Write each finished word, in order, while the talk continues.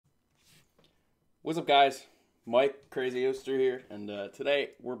What's up, guys? Mike, Crazy Oster here, and today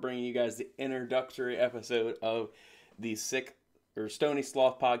we're bringing you guys the introductory episode of the Sick or Stony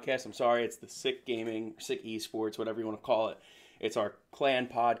Sloth podcast. I'm sorry, it's the Sick Gaming, Sick Esports, whatever you want to call it. It's our clan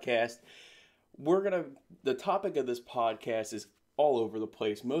podcast. The topic of this podcast is all over the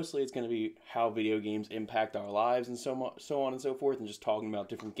place. Mostly, it's going to be how video games impact our lives and so on and so forth, and just talking about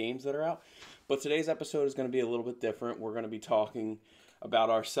different games that are out. But today's episode is going to be a little bit different. We're going to be talking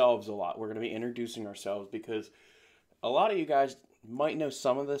about ourselves a lot. We're going to be introducing ourselves because a lot of you guys might know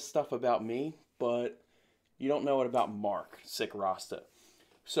some of this stuff about me, but you don't know it about Mark, Sick Rasta.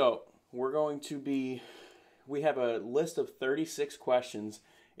 So we have a list of 36 questions.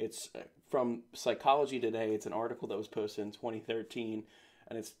 It's from Psychology Today. It's an article that was posted in 2013,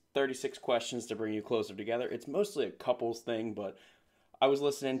 and it's 36 questions to bring you closer together. It's mostly a couples thing, but I was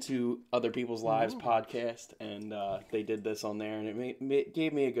listening to Other People's Lives podcast, and they did this on there, and it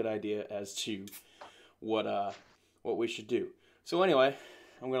gave me a good idea as to what we should do. So anyway,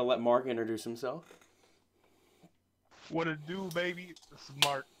 I'm going to let Mark introduce himself. What it do, baby? This is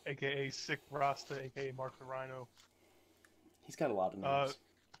Mark, a.k.a. Sick Rasta, a.k.a. Mark the Rhino. He's got a lot of names.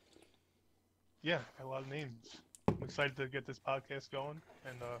 Yeah, got a lot of names. I'm excited to get this podcast going,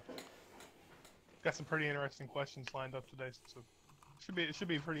 and got some pretty interesting questions lined up today, so it should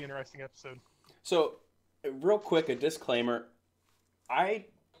be a pretty interesting episode. So, real quick, a disclaimer. I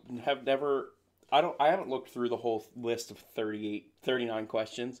haven't looked through the whole list of 39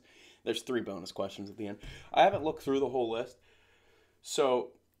 questions. There's 3 bonus questions at the end. I haven't looked through the whole list. So,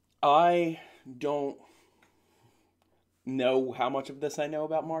 I don't know how much of this I know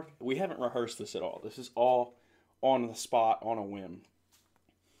about Mark. We haven't rehearsed this at all. This is all on the spot, on a whim.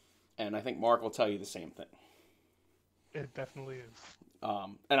 And I think Mark will tell you the same thing. It definitely is.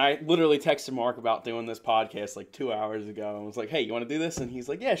 And I literally texted Mark about doing this podcast like 2 hours ago and was like, hey, you want to do this? And he's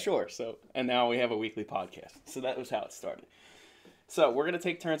like, yeah, sure. And now we have a weekly podcast. So that was how it started. So we're going to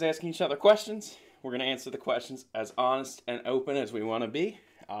take turns asking each other questions. We're going to answer the questions as honest and open as we want to be.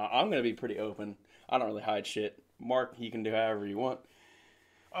 I'm going to be pretty open. I don't really hide shit. Mark, you can do however you want.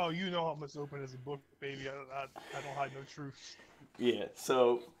 Oh, you know I'm as open as a book, baby. I don't hide no truths. Yeah,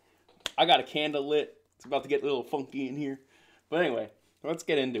 so I got a candle lit. It's about to get a little funky in here. But anyway, let's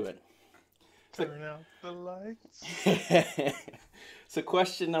get into it. Turn out the lights. So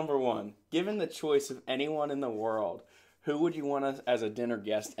question number 1. Given the choice of anyone in the world, who would you want as a dinner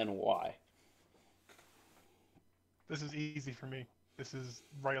guest and why? This is easy for me. This is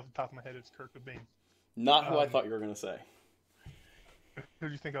right off the top of my head. It's Kurt Cobain. Not who I thought you were going to say. Who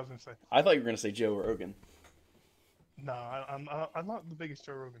do you think I was going to say? I thought you were going to say Joe Rogan. No, I'm not the biggest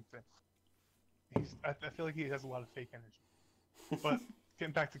Joe Rogan fan. I feel like he has a lot of fake energy. But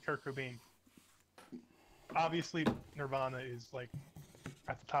getting back to Kurt Cobain, obviously Nirvana is like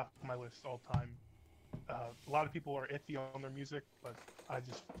at the top of my list all time. A lot of people are iffy on their music, but I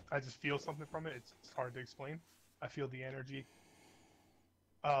just feel something from it. It's hard to explain. I feel the energy.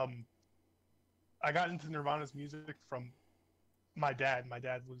 I got into Nirvana's music from my dad. My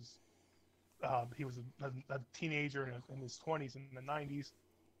dad was he was a teenager in his 20s in the 90s.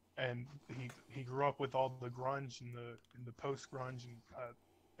 And he grew up with all the grunge and the post grunge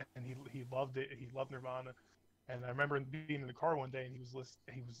and he loved it. He loved Nirvana. And I remember being in the car one day and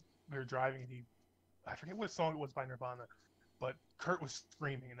we were driving and I forget what song it was by Nirvana, but Kurt was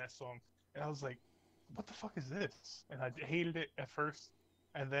screaming in that song and I was like, what the fuck is this? And I hated it at first,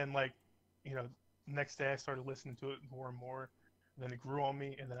 and then next day I started listening to it more and more. And then it grew on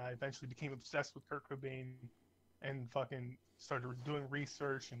me, and then I eventually became obsessed with Kurt Cobain and fucking started doing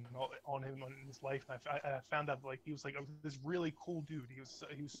research and on him on his life. And I found out like he was like this really cool dude. He was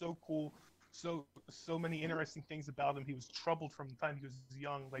so cool, so many interesting things about him. He was troubled from the time he was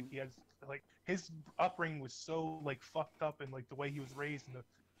young. Like he has like his upbringing was so like fucked up, and like the way he was raised and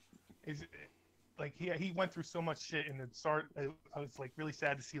he went through so much shit. And I was like really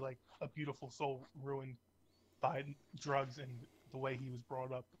sad to see like a beautiful soul ruined by drugs and the way he was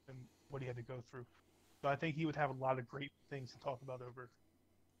brought up and what he had to go through. So I think he would have a lot of great things to talk about over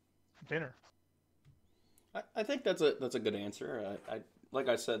dinner. I think that's a good answer. I like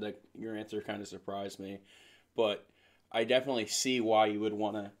I said, that your answer kind of surprised me, but I definitely see why you would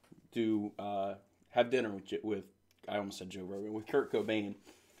want to have dinner with I almost said Joe Rogan, with Kurt Cobain.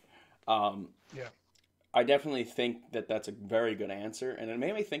 Yeah. I definitely think that that's a very good answer, and it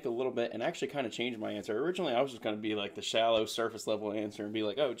made me think a little bit and actually kind of changed my answer. Originally, I was just going to be like the shallow, surface-level answer and be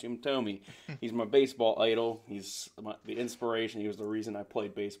like, oh, Jim Thome, he's my baseball idol. He's the inspiration. He was the reason I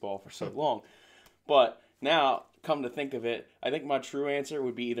played baseball for so long. But now, come to think of it, I think my true answer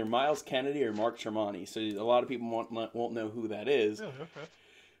would be either Miles Kennedy or Mark Tremonti. So a lot of people won't know who that is. Really? Okay.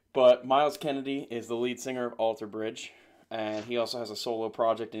 But Miles Kennedy is the lead singer of Alter Bridge, and he also has a solo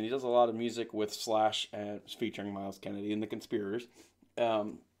project, and he does a lot of music with Slash and featuring Miles Kennedy and the Conspirators.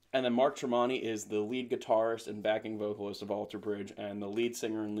 Um, and then Mark Tremonti is the lead guitarist and backing vocalist of Alter Bridge, and the lead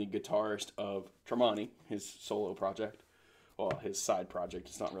singer and lead guitarist of Tremonti, his solo project. Well, his side project.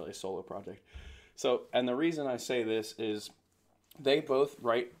 It's not really a solo project. So, and the reason I say this is they both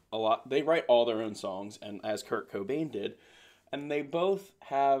write a lot. They write all their own songs, and as Kurt Cobain did, and they both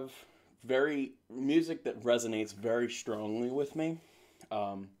have very music that resonates very strongly with me.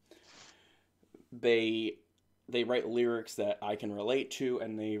 Um, they they write lyrics that I can relate to,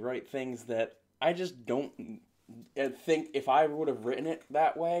 and they write things that I just don't think if I would have written it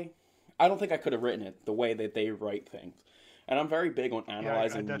that way, I don't think I could have written it the way that they write things. And I'm very big on Yeah,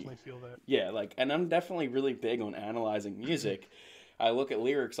 I analyzing. definitely feel that. Yeah, like, and I'm definitely really big on analyzing music. I look at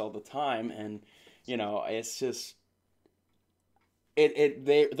lyrics all the time, and it's just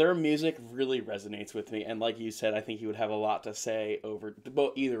their music really resonates with me. And like you said, I think he would have a lot to say over.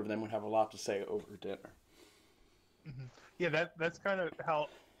 Both either of them would have a lot to say over dinner. Hmm. Yeah, that's kind of how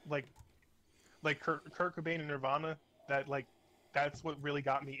like Kurt Cobain and Nirvana. That's what really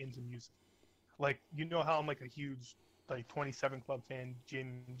got me into music. Like, you know how I'm like a huge like 27 Club fan,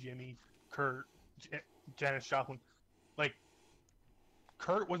 Jimmy, Kurt, Janis Joplin. Like,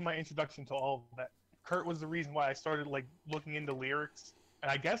 Kurt was my introduction to all of that. Kurt was the reason why I started like looking into lyrics,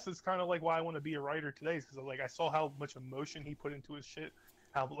 and I guess it's kind of like why I want to be a writer today, is because like I saw how much emotion he put into his shit,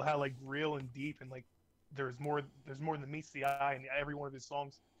 how like real and deep, and like there's more than meets the eye in every one of his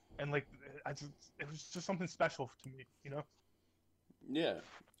songs, and like it was just something special to me, you know? Yeah,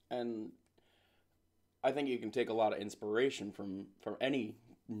 and I think you can take a lot of inspiration from any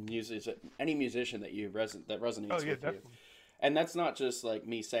musician that that resonates Oh yeah, with you. definitely. And that's not just like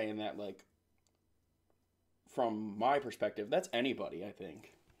me saying that, like, from my perspective. That's anybody, I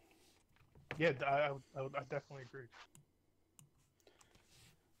think. Yeah, I definitely agree.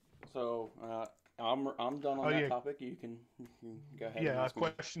 So I'm done on Oh that yeah, topic. You can go ahead and yeah. ask me.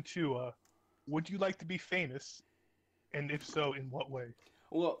 Question two. Would you like to be famous, and if so, in what way?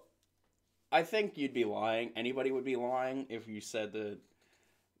 Well, I think you'd be lying. Anybody would be lying if you said that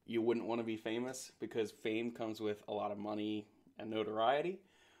you wouldn't want to be famous, because fame comes with a lot of money and notoriety.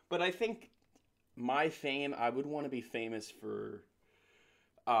 But I think my fame, I would want to be famous for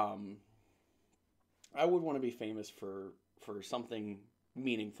um I would want to be famous for something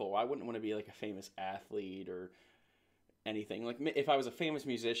meaningful. I wouldn't want to be like a famous athlete or anything. Like, if I was a famous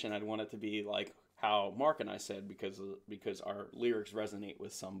musician, I'd want it to be like how Mark and I said, because our lyrics resonate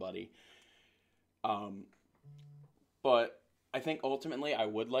with somebody. Um but I think ultimately I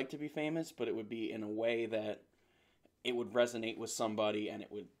would like to be famous, but it would be in a way that it would resonate with somebody, and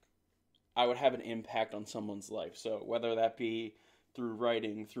I would have an impact on someone's life. So whether that be through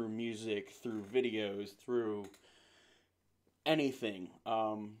writing, through music, through videos, through anything,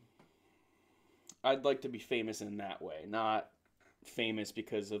 I'd like to be famous in that way, not famous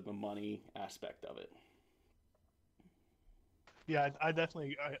because of the money aspect of it. Yeah, I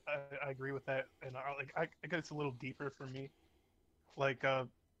definitely I agree with that, and I guess it's a little deeper for me. Like,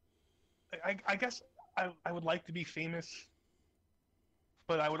 I guess I would like to be famous,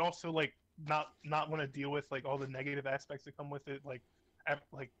 but I would also like not want to deal with like all the negative aspects that come with it. Like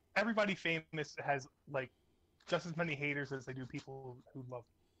everybody famous has like just as many haters as they do people who love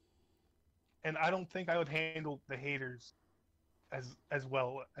them. And I don't think I would handle the haters as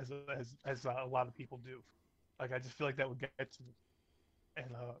well as a lot of people do. Like, I just feel like that would get to me.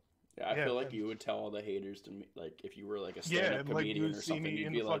 And Yeah, I yeah, feel like and you would tell all the haters to me, like, if you were like a yeah, stand-up and like you comedian would or see something, me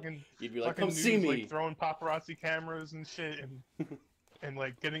in the fucking you'd be like, come fucking see news, like me. throwing paparazzi cameras and shit, and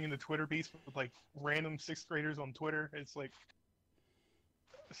like getting into Twitter beefs with like random sixth graders on Twitter. It's like,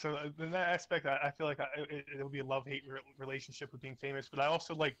 so in that aspect, I feel like it'll be a love hate relationship with being famous, but I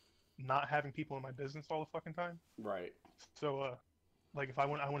also like not having people in my business all the fucking time. Right. So like if I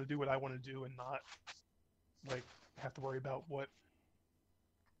want to do what I want to do and not like have to worry about what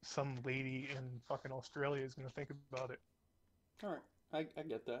some lady in fucking Australia is gonna think about it. All right. I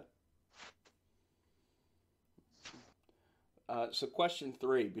get that. So question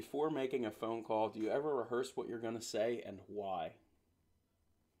 3: before making a phone call, do you ever rehearse what you're gonna say and why?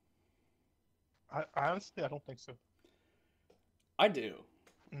 I honestly I don't think so. I do.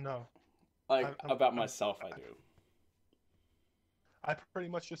 No, Like, I'm about myself, I do. I pretty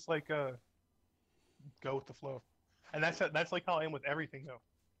much just like go with the flow, and that's like how I am with everything though.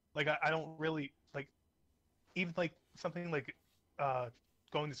 Like I don't really like even like something like uh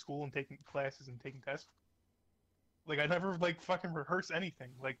going to school and taking classes and taking tests. Like I never like fucking rehearse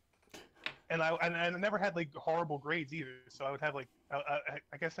anything. Like and I never had like horrible grades either. So I would have like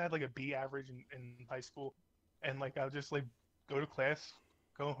I guess I had like a B average in high school, and like I would just like go to class,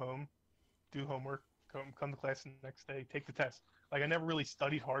 go home, do homework, come to class the next day, take the test. Like I never really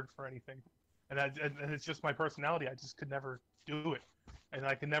studied hard for anything, and it's just my personality. I just could never do it, and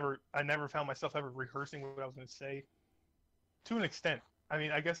I never found myself ever rehearsing what I was going to say to an extent. I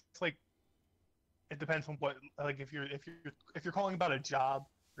mean, I guess like it depends on what like if you're calling about a job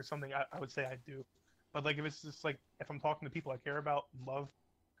or something, I would say I do. But like if it's just like if I'm talking to people I care about and love,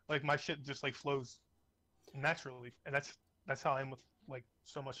 like my shit just like flows naturally, and that's how I am with like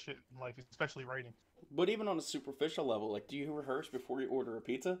so much shit in life, especially writing. But even on a superficial level, like, do you rehearse before you order a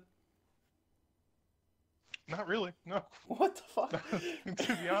pizza? Not really, no. What the fuck?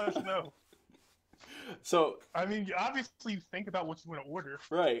 To be honest, no. So, I mean, you obviously think about what you want to order,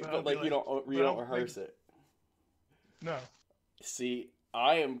 right, but but like you don't rehearse it. No. See,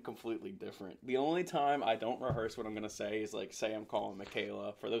 I am completely different. The only time I don't rehearse what I'm gonna say is like, say I'm calling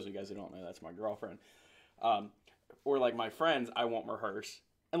Michaela. For those of you guys who don't know, that's my girlfriend. Or like my friends, I won't rehearse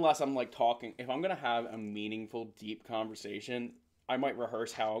unless I'm like talking. If I'm gonna have a meaningful, deep conversation, I might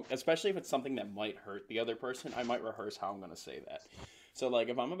rehearse how, especially if it's something that might hurt the other person. I might rehearse how I'm gonna say that. So like,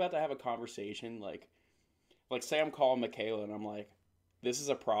 if I'm about to have a conversation, like say I'm calling Michaela and I'm like, this is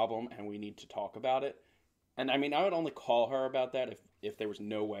a problem and we need to talk about it. And I mean, I would only call her about that if there was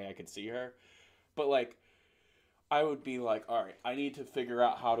no way I could see her. But like, I would be like, all right, I need to figure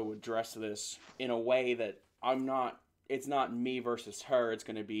out how to address this in a way that it's not me versus her, it's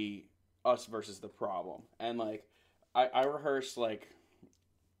going to be us versus the problem. And like, I rehearse like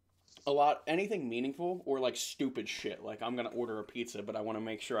a lot, anything meaningful or like stupid shit. Like I'm going to order a pizza, but I want to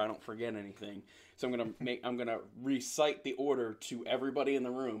make sure I don't forget anything. So I'm going to recite the order to everybody in the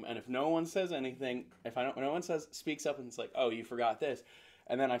room. And if no one says anything, no one speaks up and it's like, oh, you forgot this.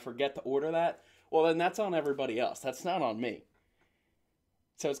 And then I forget to order that. Well, then that's on everybody else. That's not on me.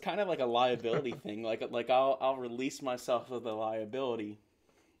 So it's kind of like a liability thing. Like I'll release myself of the liability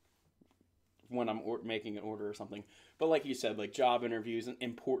when I'm making an order or something. But like you said, like job interviews and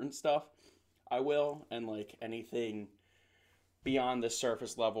important stuff, I will. And like anything beyond the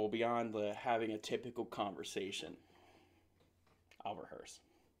surface level, beyond the having a typical conversation, I'll rehearse.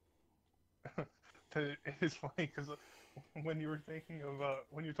 It's funny because when you were thinking of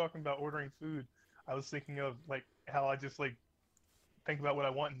when you're talking about ordering food, I was thinking of like how I just like think about what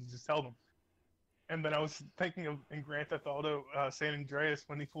I want and just tell them. And then I was thinking of in Grand Theft Auto San Andreas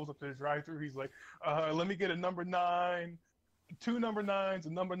when he pulls up to the drive-thru, he's like, "Let me get a number 9, 2 number 9s, a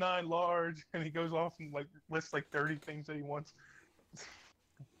number 9 large," and he goes off and like lists like 30 things that he wants.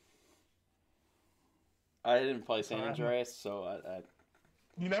 I didn't play San Andreas, so I...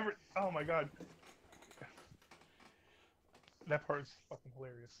 You never... Oh my god. That part is fucking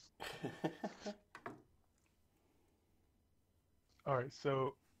hilarious. Alright,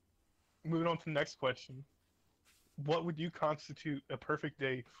 so moving on to the next question. What would you constitute a perfect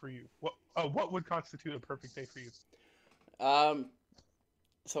day for you? What would constitute a perfect day for you?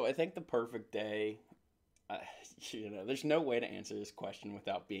 So I think the perfect day... there's no way to answer this question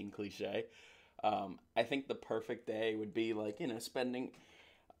without being cliche. I think the perfect day would be like, spending...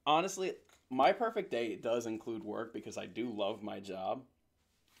 Honestly, my perfect day does include work because I do love my job.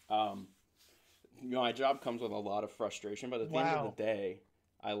 My job comes with a lot of frustration, but at the end of the day,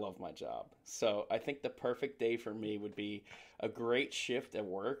 I love my job. So I think the perfect day for me would be a great shift at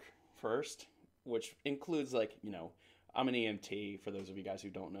work first, which includes like, I'm an EMT for those of you guys who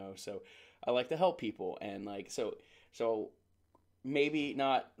don't know. So I like to help people. And like, so maybe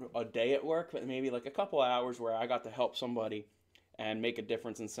not a day at work, but maybe like a couple hours where I got to help somebody and make a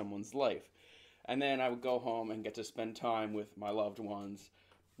difference in someone's life. And then I would go home and get to spend time with my loved ones,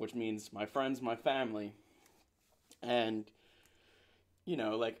 which means my friends, my family. And,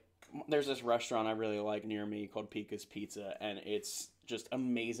 like there's this restaurant I really like near me called Pika's Pizza, and it's just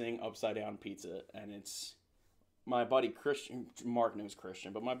amazing upside down pizza. And it's my buddy Christian, Marc knows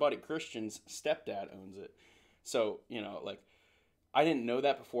Christian, but my buddy Christian's stepdad owns it. So, like, I didn't know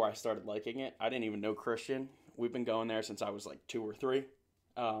that before I started liking it. I didn't even know Christian. We've been going there since I was like 2 or 3.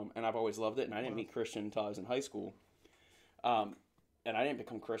 And I've always loved it. And I didn't meet Christian until I was in high school. And I didn't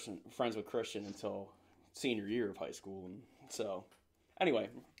become friends with Christian until senior year of high school. And so, anyway,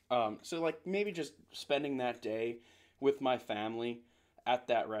 so like maybe just spending that day with my family at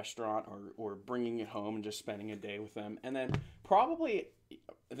that restaurant or bringing it home and just spending a day with them. And then probably,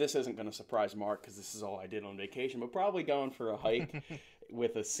 this isn't going to surprise Marc because this is all I did on vacation, but probably going for a hike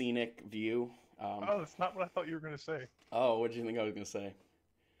with a scenic view. That's not what I thought you were going to say. Oh, what did you think I was going to say?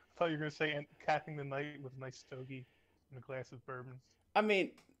 I thought you were going to say capping the night with a nice stogie and a glass of bourbon. I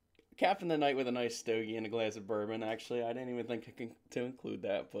mean, capping the night with a nice stogie and a glass of bourbon. Actually, I didn't even think to include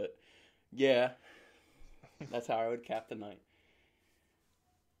that, but yeah, that's how I would cap the night.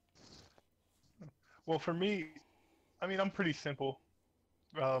 Well, for me, I mean, I'm pretty simple.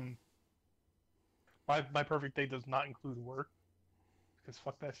 Um, my perfect day does not include work because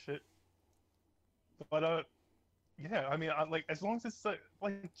fuck that shit. But yeah, I mean, like as long as it's like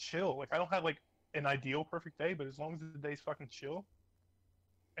chill. Like I don't have like an ideal perfect day, but as long as the day's fucking chill,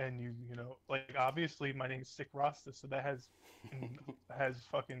 and you know, like obviously my name's Sick Rasta, so that has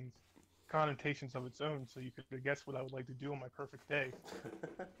fucking connotations of its own. So you could guess what I would like to do on my perfect day.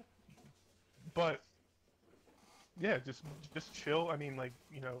 But yeah, just chill. I mean, like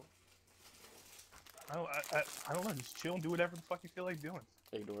you know, I don't know, just chill and do whatever the fuck you feel like doing,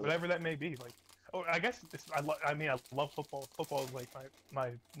 whatever that may be. Like, oh, I guess I mean, I love football. Football is like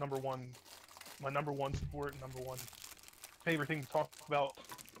my number one sport, number one favorite thing to talk about.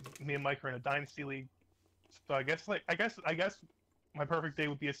 Me and Mike are in a dynasty league, so I guess my perfect day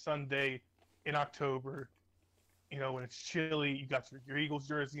would be a Sunday in October. You know, when it's chilly, you got your Eagles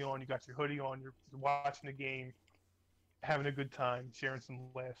jersey on, you got your hoodie on, you're watching the game, having a good time, sharing some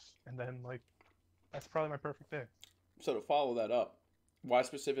laughs, and then like that's probably my perfect day. So to follow that up, why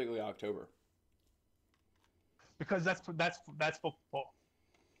specifically October? Because that's football.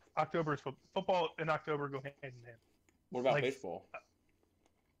 October is football and October go hand in hand. What about like, baseball?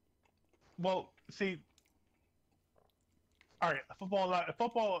 Well, see, all right,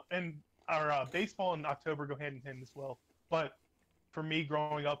 football and our baseball and October go hand in hand as well. But for me,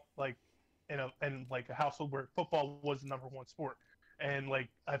 growing up like in like a household where football was the number one sport, and like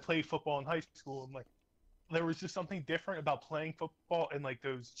I played football in high school, and like there was just something different about playing football in like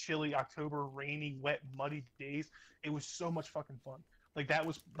those chilly October, rainy, wet, muddy days. It was so much fucking fun. Like that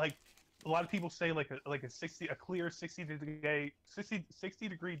was like a lot of people say like a clear 60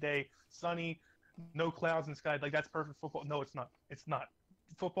 degree day, sunny, no clouds in the sky. Like that's perfect football. No, it's not. It's not.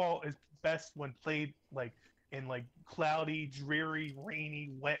 Football is best when played like in like cloudy, dreary, rainy,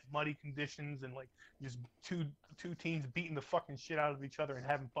 wet, muddy conditions, and like just two teams beating the fucking shit out of each other and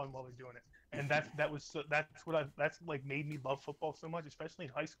having fun while they're doing it. And that's like made me love football so much, especially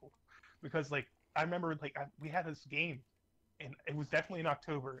in high school, because like I remember like we had this game, and it was definitely in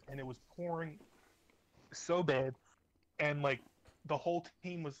October, and it was pouring so bad, and like the whole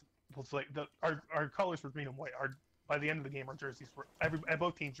team was like our colors were green and white. Our by the end of the game, our jerseys were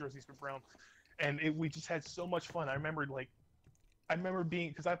both teams' jerseys were brown, and we just had so much fun. I remember being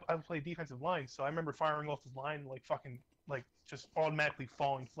because I played defensive line, so I remember firing off the line like fucking like just automatically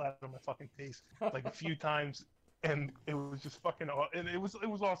falling flat on my fucking face like a few times, and it was just fucking and it was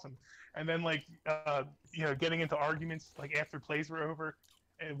awesome. And then like you know, getting into arguments like after plays were over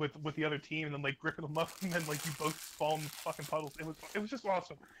and with the other team, and then like gripping them up, and then like you both fall in fucking puddles. It was just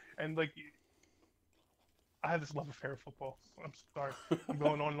awesome. And like I have this love affair with football. I'm sorry, I'm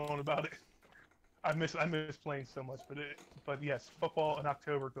going on and on about it. I miss playing so much, but yes, football and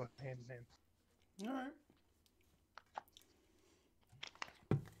October go hand in hand. All right.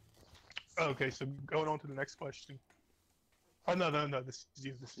 Okay, so going on to the next question. Oh no, this is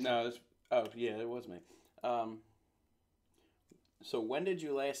you. Oh yeah, it was me. So when did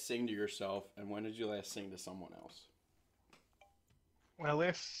you last sing to yourself, and when did you last sing to someone else? When I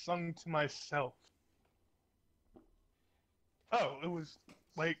last sung to myself. Oh, it was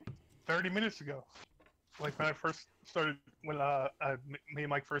like 30 minutes ago. Like when I first started, when me and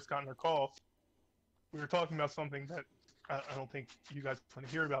Mike first got in our call, we were talking about something that I don't think you guys want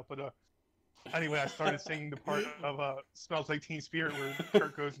to hear about, but anyway, I started singing the part of "Smells Like Teen Spirit" where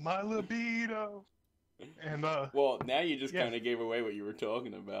Kurt goes, "My libido," and well, now you just kind of gave away what you were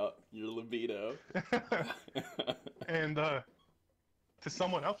talking about, your libido. And to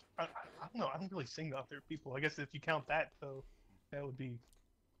someone else, I don't know. I don't really sing to other people. I guess if you count that, though, that would be,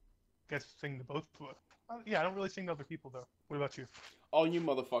 I guess, sing to both. Yeah, I don't really sing to other people though. What about you? All you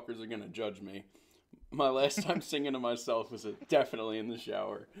motherfuckers are gonna judge me. My last time singing to myself was definitely in the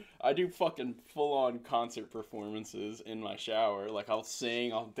shower. I do fucking full-on concert performances in my shower. Like, I'll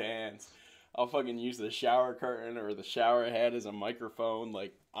sing, I'll dance. I'll fucking use the shower curtain or the shower head as a microphone.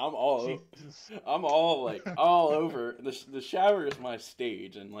 Like, I'm all over. The shower is my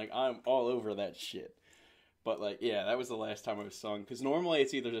stage, and, like, I'm all over that shit. But, like, yeah, that was the last time I was sung. Because normally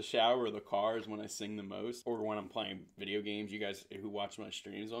it's either the shower or the car is when I sing the most. Or when I'm playing video games. You guys who watch my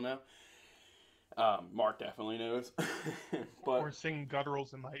streams will know. Marc definitely knows. But or sing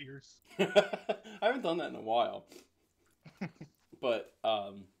gutturals in my ears. I haven't done that in a while. But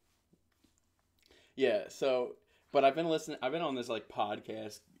yeah, so but I've been on this like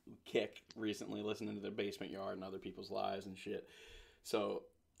podcast kick recently, listening to the Basement Yard and other people's lives and shit. So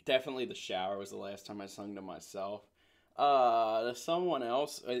Definitely the shower was the last time I sung to myself. To someone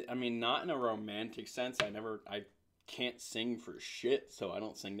else, I mean, not in a romantic sense. I can't sing for shit, so I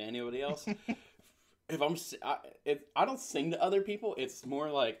don't sing to anybody else. If I don't sing to other people, it's more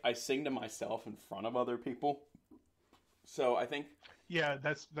like I sing to myself in front of other people. So I think, Yeah,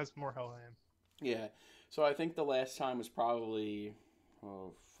 that's more how I am. yeah. So I think the last time was probably,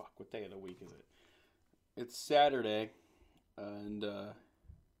 oh fuck, what day of the week is it? It's Saturday, and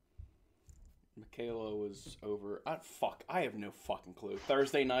Michaela was over. I have no fucking clue.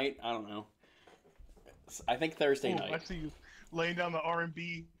 Thursday night, I don't know. I think Thursday Oh, night. I see you laying down the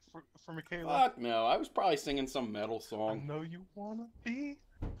R&B for Michaela. Fuck no, I was probably singing some metal I song. know you wanna be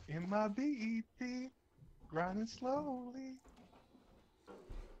in my BEP, grinding slowly.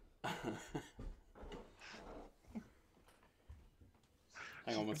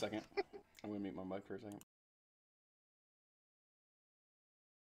 Hang on one second. I'm gonna mute my mic for a second.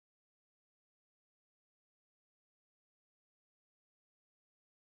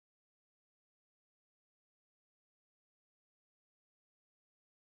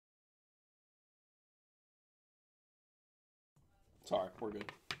 Sorry, we're good.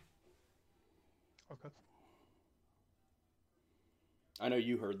 Okay. I know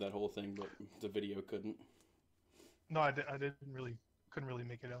you heard that whole thing, but the video couldn't. No, I didn't really, couldn't really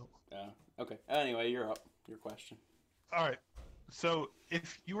make it out. Yeah. Okay. Anyway, you're up. Your question. All right. So,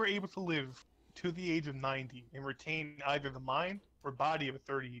 if you were able to live to the age of 90 and retain either the mind or body of a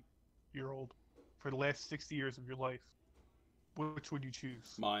 30-year-old for the last 60 years of your life, which would you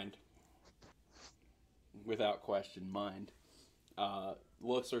choose? Mind. Without question, mind.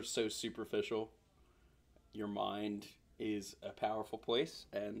 Looks are so superficial. Your mind is a powerful place,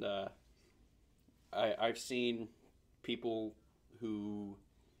 and I've seen people who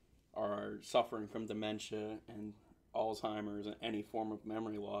are suffering from dementia and Alzheimer's and any form of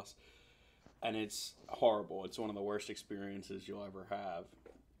memory loss, and it's horrible. It's one of the worst experiences you'll ever have.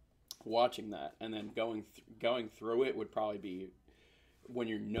 Watching that and then going through it would probably be, when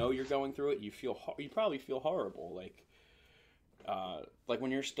you know you're going through it, you probably feel horrible, like when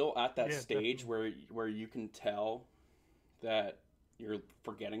you're still at that stage where you can tell that you're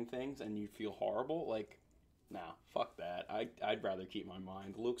forgetting things and you feel horrible. Like, nah, fuck that. I'd rather keep my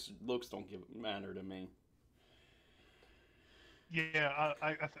mind. Looks don't matter to me. Yeah,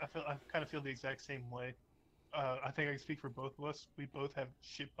 I kind of feel the exact same way. I think I can speak for both of us. We both have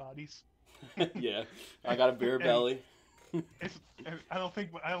shit bodies. Yeah, I got a beer And belly. I don't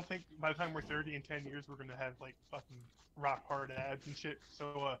think by the time we're 30 in 10 years we're gonna have like fucking rock hard abs and shit.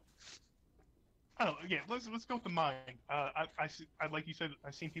 So I don't know. Yeah, let's go with the mind. I like you said,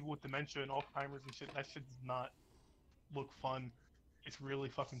 I've seen people with dementia and Alzheimer's and shit. That shit does not look fun. It's really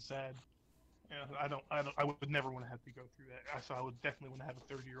fucking sad. Yeah, I would never want to have to go through that. So I would definitely want to have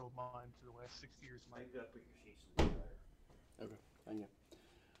a 30-year-old mind for the last 60 years of my life. Okay, thank you.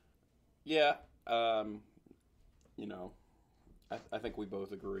 Yeah, you know, I think we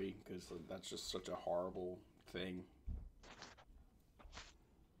both agree because that's just such a horrible thing.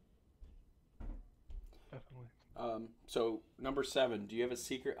 Definitely. So number 7, do you have a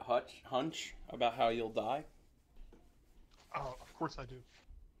secret hunch about how you'll die? Oh, of course I do.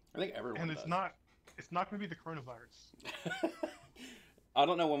 I think everyone And does. it's not going to be the coronavirus. I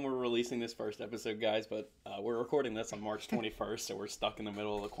don't know when we're releasing this first episode, guys, but we're recording this on March 21st, so we're stuck in the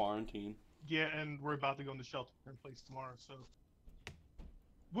middle of the quarantine. Yeah, and we're about to go into shelter in place tomorrow, so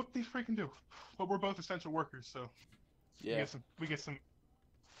what they freaking do? But we're both essential workers, so Yeah. we get some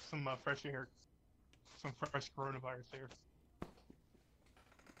fresh air, some fresh coronavirus air.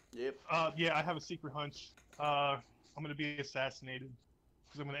 Yep. Yeah, I have a secret hunch. I'm gonna be assassinated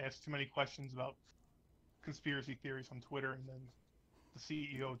because I'm gonna ask too many questions about conspiracy theories on Twitter, and then the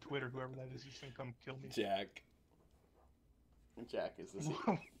CEO of Twitter, whoever that is gonna come kill me. Jack is the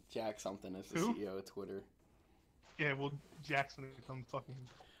CEO. Jack something is the Who? CEO of Twitter. Yeah, well, Jack's gonna come fucking.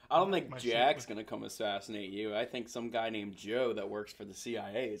 I don't think my Jack's shit. gonna come assassinate you. I think some guy named Joe that works for the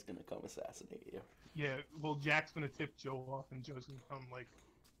CIA is gonna come assassinate you. Yeah, well, Jack's gonna tip Joe off, and Joe's gonna come like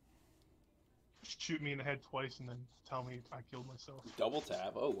shoot me in the head twice, and then tell me I killed myself. Double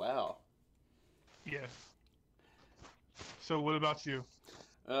tap. Oh wow. Yeah. So what about you?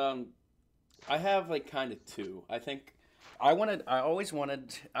 I have like kind of two. I think I always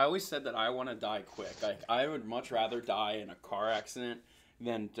said that I want to die quick. I would much rather die in a car accident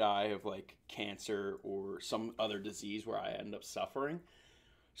than die of like cancer or some other disease where I end up suffering.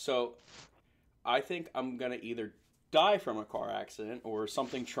 So I think I'm gonna either die from a car accident or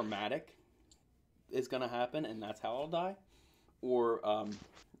something traumatic is gonna happen, and that's how I'll die, or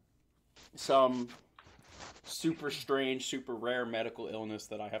some super strange, super rare medical illness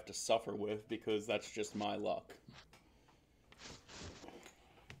that I have to suffer with because that's just my luck.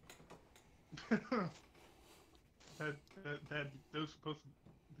 that those supposed to,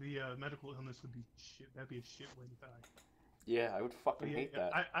 the medical illness would be shit. That'd be a shit way to die. Yeah, I would But fucking yeah, hate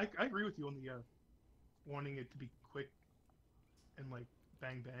that. I agree with you on the wanting it to be quick and like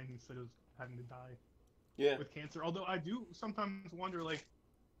bang bang instead of having to die Yeah. with cancer. Although I do sometimes wonder like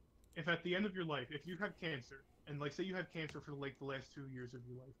if at the end of your life, if you have cancer and like say you had cancer for like the last 2 years of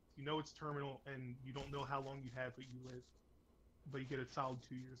your life, you know it's terminal and you don't know how long you have, but you live, but you get a solid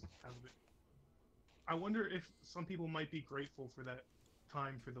 2 years out of it. I wonder if some people might be grateful for that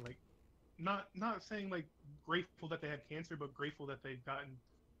time for the like not saying like grateful that they had cancer, but grateful that they've gotten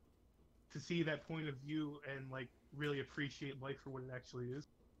to see that point of view and like really appreciate life for what it actually is.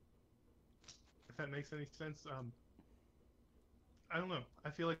 If that makes any sense. I don't know.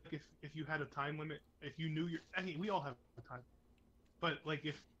 I feel like if you had a time limit, if you knew your, I mean, we all have a time, but like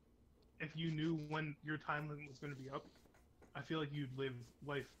if you knew when your time limit was going to be up, I feel like you'd live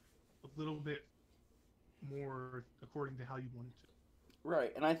life a little bit more according to how you wanted to.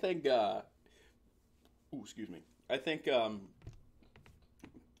 Right, and I think, ooh, excuse me. I think,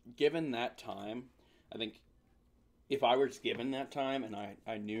 given that time, I think if I was given that time and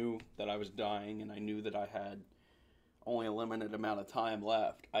I knew that I was dying and I knew that I had only a limited amount of time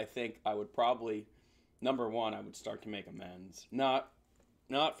left, I think I would probably, number one, I would start to make amends. Not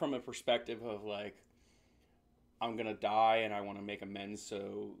from a perspective of like, I'm gonna die and I want to make amends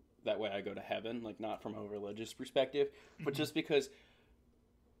so that way I go to heaven, like not from a religious perspective, but Mm-hmm. just because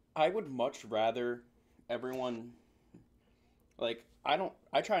I would much rather everyone like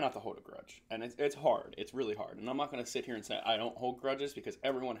I try not to hold a grudge, and it's hard. It's really hard, and I'm not gonna sit here and say I don't hold grudges because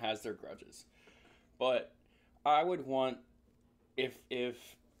everyone has their grudges. But I would want if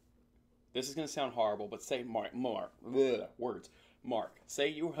this is gonna sound horrible, but say words. Mark, say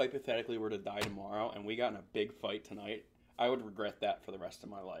you hypothetically were to die tomorrow and we got in a big fight tonight, I would regret that for the rest of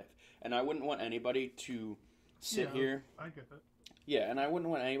my life. And I wouldn't want anybody to sit Yeah, here. I get that. Yeah, and I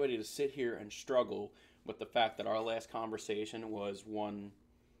wouldn't want anybody to sit here and struggle with the fact that our last conversation was one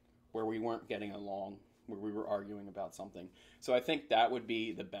where we weren't getting along, where we were arguing about something. So I think that would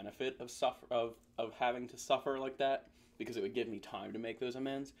be the benefit of of having to suffer like that because it would give me time to make those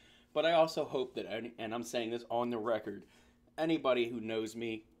amends. But I also hope that and I'm saying this on the record, anybody who knows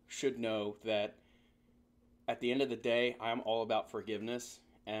me should know that at the end of the day, I'm all about forgiveness.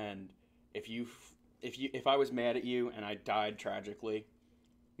 And if you, if I was mad at you and I died tragically,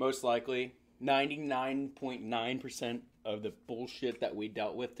 most likely 99.9% of the bullshit that we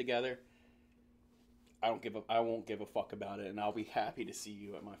dealt with together, I won't give a fuck about it, and I'll be happy to see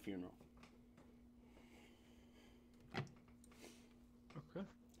you at my funeral. Okay.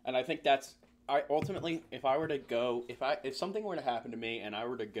 And I think that's I ultimately, if I were to go, if something were to happen to me and I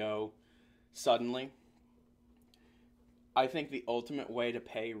were to go suddenly, I think the ultimate way to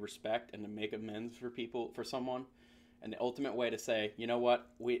pay respect and to make amends for people, for someone, and the ultimate way to say, you know what,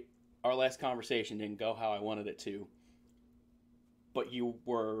 our last conversation didn't go how I wanted it to, but you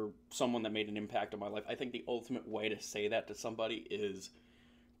were someone that made an impact on my life. I think the ultimate way to say that to somebody is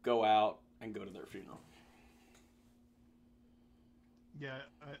go out and go to their funeral. Yeah,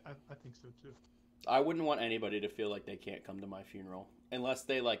 I think so too. I wouldn't want anybody to feel like they can't come to my funeral unless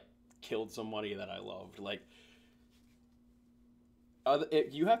they like killed somebody that I loved. Like,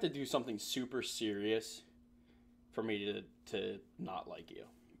 you have to do something super serious for me to not like you,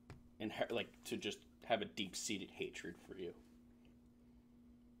 and like to just have a deep seated hatred for you.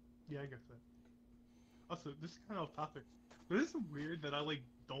 Yeah, I get that. Also, this is kind of off topic, but is it weird that I like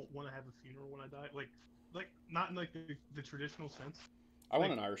don't want to have a funeral when I die? Like not in like the traditional sense. I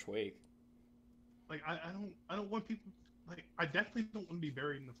want Like, an Irish wake. like I don't want people like I definitely don't want to be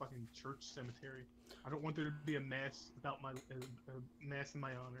buried in the fucking church cemetery. I don't want there to be a mass about my a mass in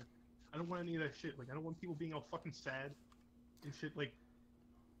my honor. I don't want any of that shit. Like I don't want people being all fucking sad and shit. Like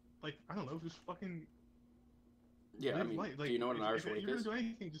I don't know, just fucking Yeah, I live mean, life. do Like you know what an Irish if wake you're gonna is? do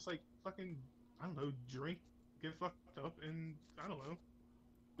anything, just like fucking I don't know, drink, get fucked up, and I don't know,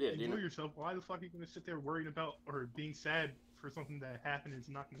 Yeah, do you enjoy know? yourself. Why the fuck are you gonna sit there worrying about or being sad for something that happened and is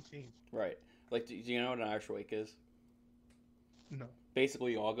not gonna change? Right. Like, do you know what an Irish wake is? No.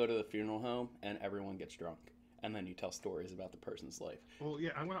 Basically, you all go to the funeral home and everyone gets drunk, and then you tell stories about the person's life. Well,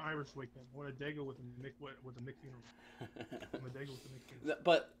 yeah, I'm gonna Irish wake them. I want a Dago with a Mick funeral. I'm a Dago with a Mick funeral.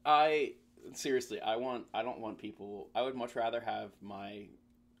 But seriously, I don't want people. I would much rather have my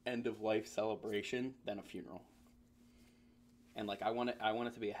end of life celebration than a funeral. And like I want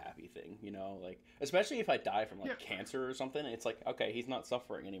it to be a happy thing, you know, like especially if I die from Yeah, like cancer or something. It's like okay, he's not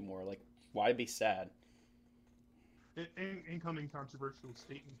suffering anymore. Like why be sad? incoming controversial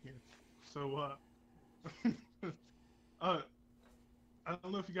statement here. So, uh, I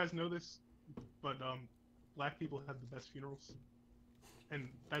don't know if you guys know this, but black people have the best funerals, and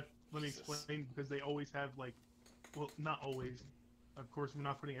that let me Jesus. explain because they always have like, well, not always. Of course, we're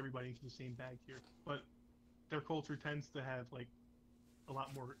not putting everybody into the same bag here, but their culture tends to have like a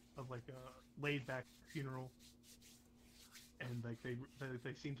lot more of like a laid back funeral, and like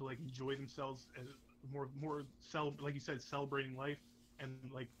they seem to like enjoy themselves and like you said, celebrating life, and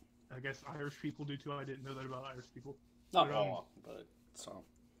like I guess Irish people do too. I didn't know that about Irish people, Not but all, but some.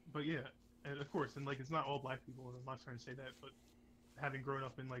 yeah, and of course, and like it's not all black people. And I'm not trying to say that, but having grown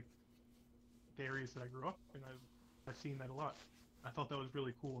up in like the areas that I grew up in, I've seen that a lot. I thought that was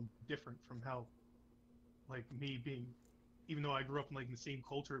really cool and different from how like me being, even though I grew up in like the same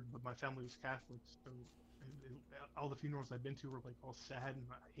culture, but my family was Catholic, so all the funerals I've been to were like all sad and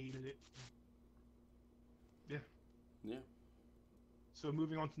I hated it. Yeah. Yeah. So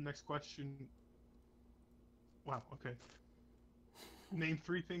moving on to the next question. Wow. Okay. Name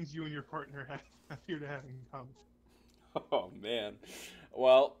three things you and your partner appear to have in common. Oh man.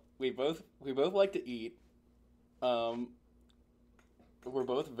 Well, we both like to eat. Um, we're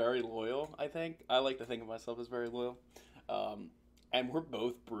both very loyal. I think I like to think of myself as very loyal. Um, and we're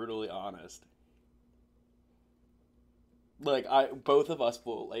both brutally honest. Like both of us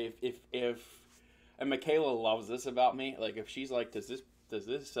will. Like, if and Michaela loves this about me. Like if she's like, does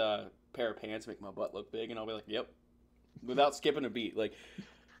this pair of pants make my butt look big? And I'll be like, yep, without skipping a beat. Like,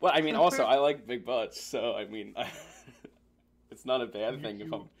 well, I mean, also I like big butts, so I mean, it's not a Can bad you thing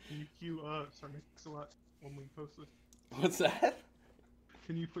if I'm. cue can you cue Sir Mix-a-Lot when we post this? What's that?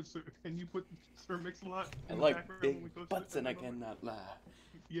 Can you put Sir Mix-a-Lot I in the like background when we big post butts it and I every moment? cannot lie.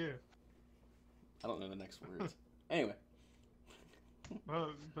 Yeah. I don't know the next words. Anyway.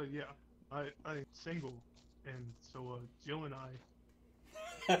 But yeah, I'm single, and so Jill and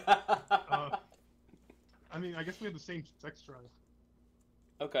uh, I mean, I guess we have the same sex drive.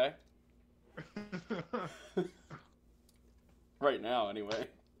 Okay. Right now, anyway.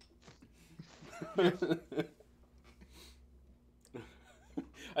 Yeah.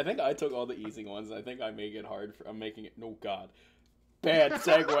 I think I took all the easy ones. I think I make it hard for. I'm making it. No, God. Bad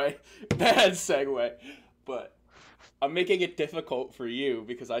segue. Bad segue. But I'm making it difficult for you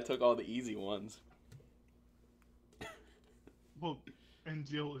because I took all the easy ones. Well, and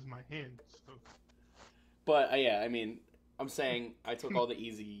Jill is my hand, so. But yeah, I mean, I'm saying I took all the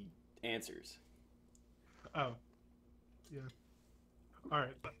easy answers. Oh, yeah. All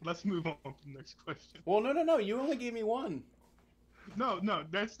right, let's move on to the next question. Well, no, no, no. You only gave me one. No, no,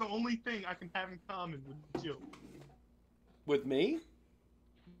 that's the only thing I can have in common with Jill. With me?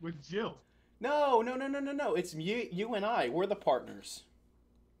 With Jill. No, no, no, no, no, no. It's you and I. We're the partners.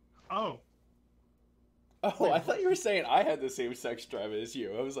 Oh, Oh, wait, I thought you were saying I had the same sex drive as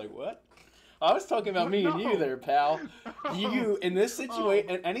you. I was like, what? I was talking about what? me and you No. there, pal. Oh, You, in this oh situation,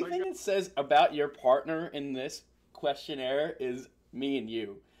 and my anything God. that says about your partner in this questionnaire is me and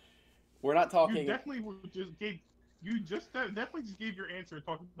you. We're not You talking. definitely just gave. You just definitely just gave your answer and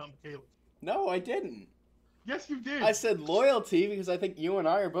talking about Michaela. No, I didn't. Yes, you did. I said loyalty because I think you and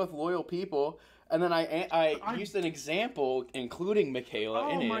I are both loyal people. And then I I. used an example including Michaela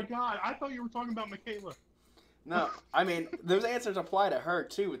in Oh my it. God! I thought you were talking about Michaela. No, I mean those answers apply to her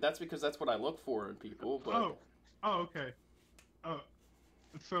too. But that's because that's what I look for in people. But Oh. Oh, okay. Oh,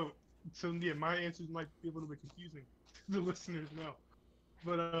 so yeah, my answers might be a little bit confusing to the listeners now.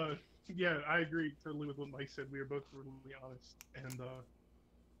 But yeah, I agree totally with what Mike said. We are both brutally honest, and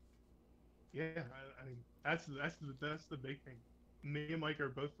yeah, I mean that's the big thing. Me and Mike are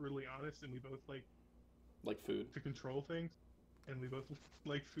both brutally honest, and we both like food. to control things, and we both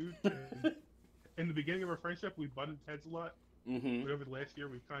like food. And in the beginning of our friendship, we butted heads a lot, Mm-hmm. but over the last year,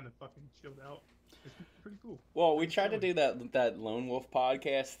 we've kind of fucking chilled out. It's pretty cool. Well, we Pretty tried to chilling. do that Lone Wolf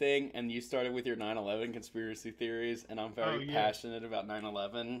podcast thing, and you started with your 9/11 conspiracy theories, and I'm Oh very yeah. passionate about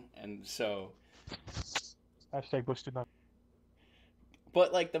 9/11, and so. Hashtag Bush did not.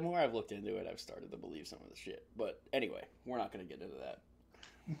 But like the more I've looked into it, I've started to believe some of the shit. But anyway, we're not gonna get into that.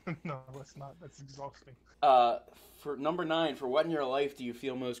 No, let's not. That's exhausting. Uh, for number 9, for what in your life do you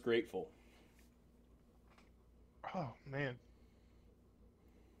feel most grateful? Oh man.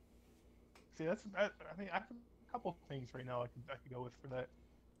 See, I mean, I have a couple of things right now I could go with for that.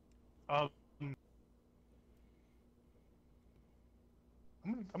 Um,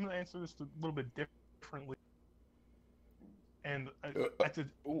 I'm gonna answer this a little bit differently, and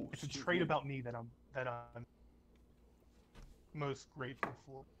Ooh, it's a excuse trait me. about me that I'm most grateful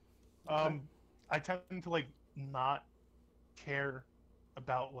for. Okay. I tend to like not care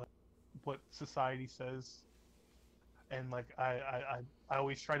about like what society says and like I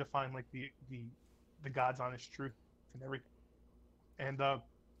always try to find like the God's honest truth and everything. And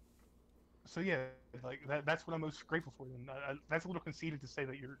so yeah, like that's what I'm most grateful for. And that's a little conceited to say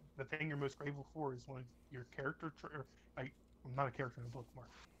that the thing you're most grateful for is one of your like I'm not a character in the book, Mark.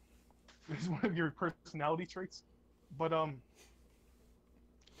 It's one of your personality traits, but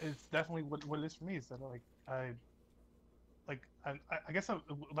it's definitely what it is for me. Is that I guess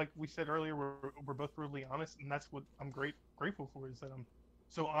like we said earlier, we're both brutally honest, and that's what I'm grateful for. Is that I'm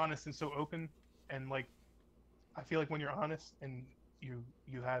so honest and so open, and like I feel like when you're honest and you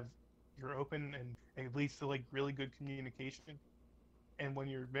have you're open and it leads to like really good communication. And when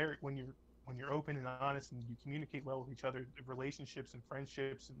you're open and honest and you communicate well with each other, the relationships and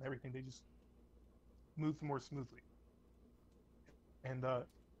friendships and everything they just move more smoothly. And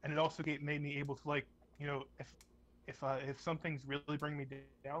and it also made me able to like if something's really bringing me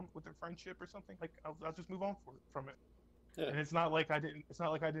down with a friendship or something, like I'll just move on from it. Yeah. And it's not like I didn't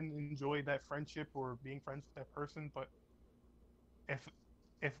enjoy that friendship or being friends with that person, but if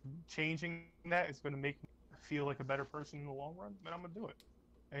if changing that is going to make me feel like a better person in the long run, then I'm gonna do it.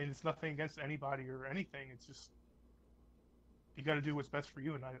 And it's nothing against anybody or anything. It's just you got to do what's best for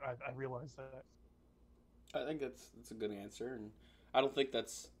you, and I realize that. I think that's a good answer, and I don't think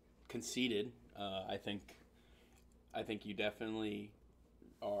that's conceited. I think you definitely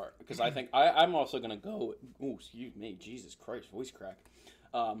are, because I think I'm also gonna go. Oh, excuse me, Jesus Christ, voice crack.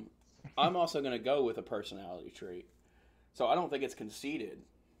 Um, I'm also gonna go with a personality trait. So I don't think it's conceited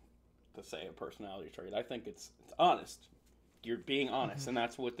to say a personality trait. I think it's honest. You're being honest, and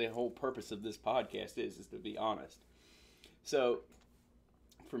that's what the whole purpose of this podcast is to be honest. So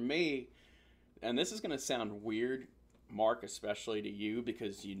for me, and this is going to sound weird, Mark, especially to you,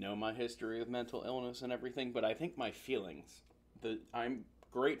 because you know my history of mental illness and everything, but I think my feelings, I'm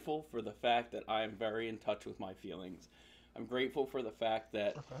grateful for the fact that I am very in touch with my feelings. I'm grateful for the fact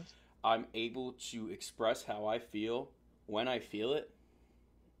that Okay. I'm able to express how I feel when I feel it,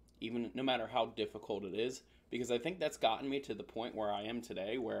 even no matter how difficult it is, because I think that's gotten me to the point where I am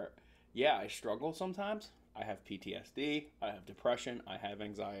today, where, yeah, I struggle sometimes. I have PTSD, I have depression, I have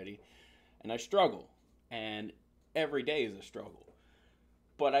anxiety, and I struggle. And every day is a struggle.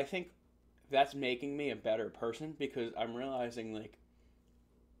 But I think that's making me a better person, because I'm realizing, like,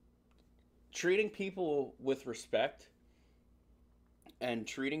 treating people with respect and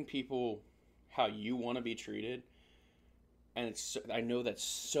treating people how you want to be treated, and I know that's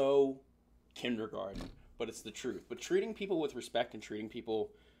so kindergarten, but it's the truth. But treating people with respect and treating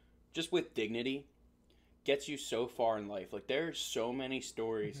people just with dignity gets you so far in life. Like, there's so many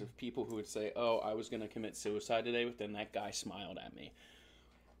stories of people who would say, "Oh, I was going to commit suicide today, but then that guy smiled at me."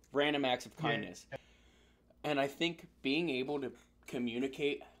 Random acts of kindness. Yeah. And I think being able to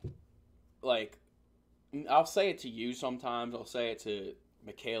communicate, like, I'll say it to you sometimes, I'll say it to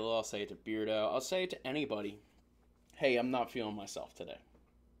Michaela, I'll say it to Beardo, I'll say it to anybody. Hey, I'm not feeling myself today.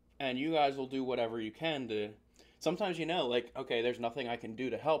 And you guys will do whatever you can to, sometimes like, okay, there's nothing I can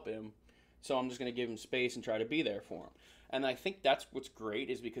do to help him, so I'm just going to give him space and try to be there for him. And I think that's what's great,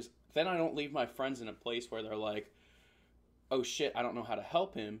 is because then I don't leave my friends in a place where they're like, oh shit, I don't know how to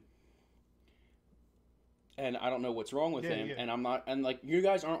help him, and I don't know what's wrong with him, Yeah. and I'm not, and like, you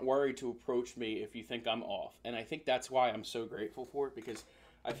guys aren't worried to approach me if you think I'm off. And I think that's why I'm so grateful for it, because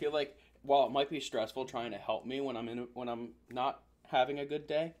I feel like while it might be stressful trying to help me when I'm not having a good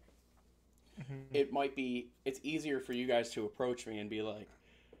day, it's easier for you guys to approach me and be like,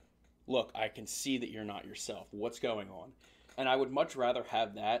 look, I can see that you're not yourself. What's going on? And I would much rather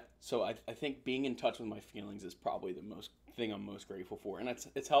have that. So I think being in touch with my feelings is probably the most thing I'm most grateful for. And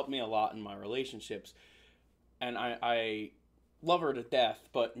it's helped me a lot in my relationships. And I love her to death,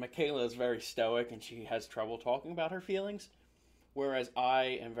 but Michaela is very stoic and she has trouble talking about her feelings, whereas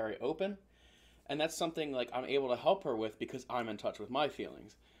I am very open. And that's something like I'm able to help her with because I'm in touch with my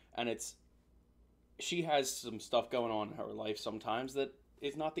feelings. And she has some stuff going on in her life sometimes that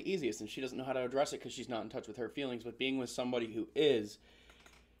is not the easiest, and she doesn't know how to address it because she's not in touch with her feelings. But being with somebody who is,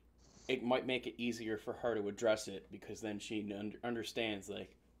 it might make it easier for her to address it, because then she understands,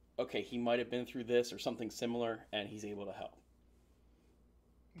 like, okay, he might have been through this or something similar, and he's able to help.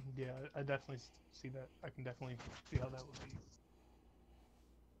 Yeah, I definitely see that. I can definitely see how that would be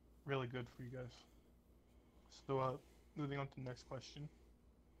really good for you guys. So, moving on to the next question.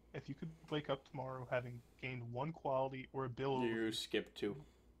 If you could wake up tomorrow having gained one quality or ability. You skip two.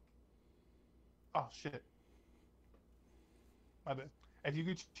 Oh, shit. My bad. If you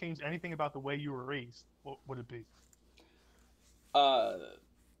could change anything about the way you were raised, what would it be? Uh,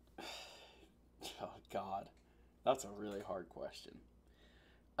 oh God, that's a really hard question.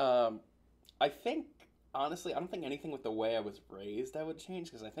 I think honestly, I don't think anything with the way I was raised I would change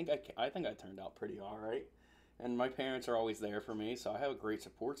because I think I turned out pretty all right, and my parents are always there for me, so I have a great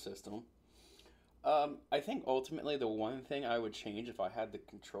support system. I think ultimately the one thing I would change if I had the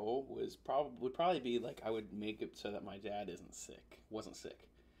control would probably be like I would make it so that my dad wasn't sick.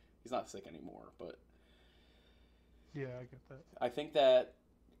 He's not sick anymore, but Yeah, I get that. I think that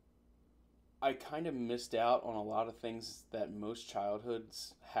I kind of missed out on a lot of things that most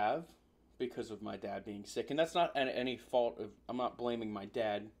childhoods have because of my dad being sick. And that's not any fault of, I'm not blaming my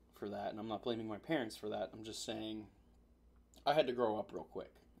dad for that, and I'm not blaming my parents for that. I'm just saying I had to grow up real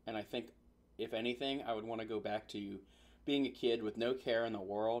quick. And I think, if anything, I would want to go back to being a kid with no care in the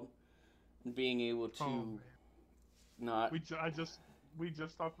world and being able Oh to man, not. we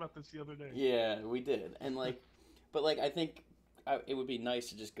just talked about this the other day. Yeah, we did. And like, but like, I think it would be nice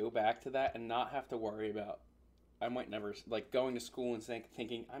to just go back to that and not have to worry about I might never like going to school and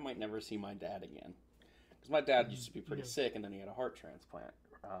thinking I might never see my dad again because my dad used to be pretty Yeah, sick and then he had a heart transplant.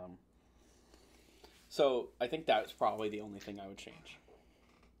 So I think that's probably the only thing I would change.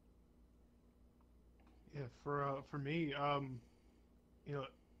 yeah. For me, you know,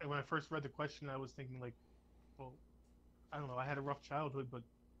 when I first read the question, I was thinking like, well, I don't know. I had a rough childhood, but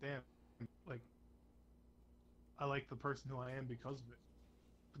damn, like I like the person who I am because of it.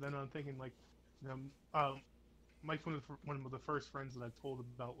 But then I'm thinking like, you know, Mike's one of the first friends that I told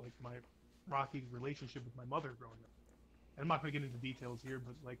about like my rocky relationship with my mother growing up. And I'm not gonna get into details here,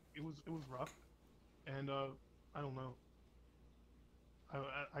 but like it was rough, and I don't know.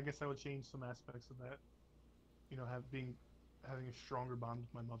 I guess I would change some aspects of that. You know, having a stronger bond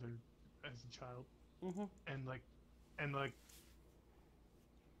with my mother as a child, Hmm. and like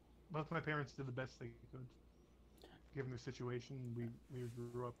both my parents did the best they could given their situation. We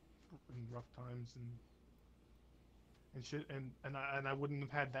grew up in rough times and shit, and I wouldn't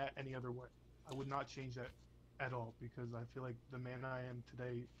have had that any other way. I would not change that at all because I feel like the man I am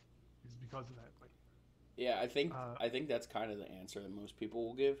today is because of that. Like, Yeah, uh, I think that's kind of the answer that most people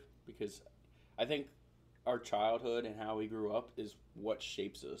will give because I think our childhood and how we grew up is what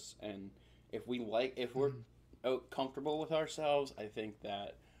shapes us, and if we're mhm. comfortable with ourselves, I think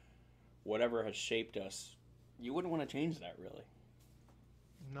that whatever has shaped us, you wouldn't want to change that really.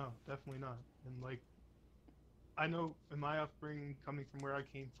 No, definitely not. And like, I know in my upbringing, coming from where I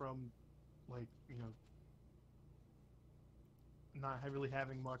came from, like, you know, not really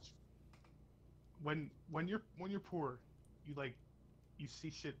having much. When you're poor, you like you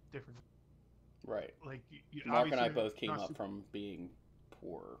see shit different. Right. Like, Mark and obviously I you're both came not up super. from being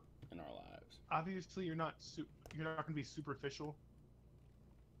poor in our lives. Obviously you're not gonna be superficial,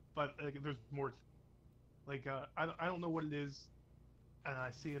 but like, there's more. Like, I don't know what it is, and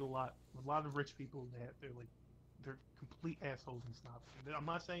I see it a lot. A lot of rich people, they're like they're complete assholes and snobs. I'm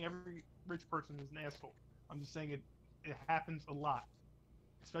not saying every rich person is an asshole. I'm just saying it happens a lot,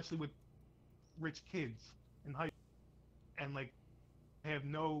 especially with rich kids in high school. And like they have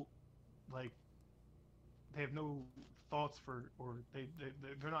no like they have no thoughts for or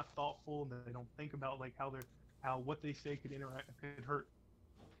they're not thoughtful and they don't think about like how what they say could hurt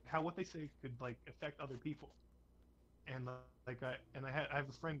how what they say could like affect other people. And like I have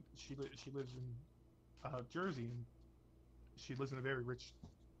a friend, she lives in Jersey, and she lives in a very rich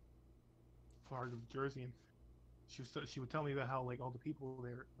part of Jersey, and she would tell me about how like all the people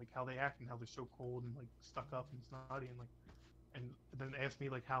there, like how they act and how they're so cold and like stuck up and snotty, and then ask me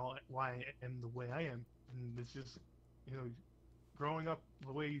like how why I am the way I am. And it's just, you know, growing up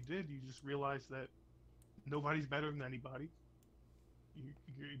the way you did, you just realize that nobody's better than anybody.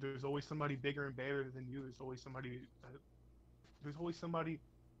 There's always somebody bigger and better than you. There's always somebody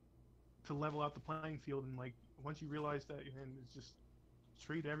to level out the playing field. And like once you realize that, and it's just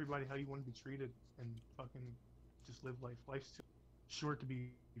treat everybody how you want to be treated, and fucking just live life. Life's too short to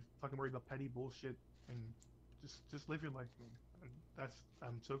be fucking worried about petty bullshit, and just live your life, man. And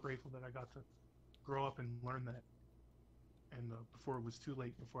I'm so grateful that I got to grow up and learn that, and before it was too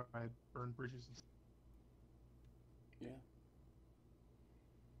late, before I had burned bridges. Yeah.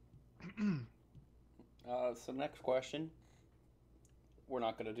 And So next question. We're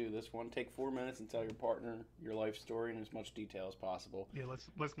not going to do this one. Take 4 minutes and tell your partner your life story in as much detail as possible. yeah, let's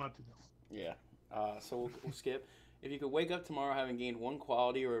not do that. Yeah. So we'll skip. If you could wake up tomorrow having gained one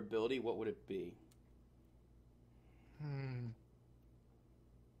quality or ability, what would it be? Hmm.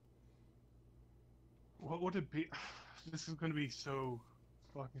 What would it be? This is gonna be so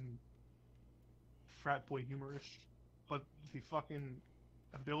fucking frat boy humorish, but the fucking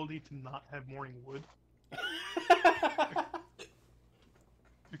ability to not have morning wood,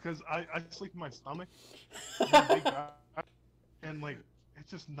 because I sleep in my stomach. I'm a big guy, and like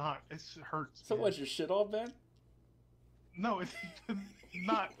it's just not. It hurts. So Man. what's your shit all bent? No, it's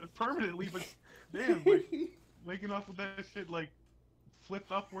not permanently, but damn, like waking up with that shit like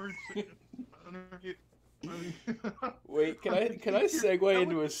flipped upwards. Wait, can I segue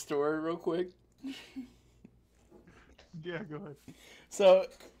into a story real quick? Yeah, go ahead. So,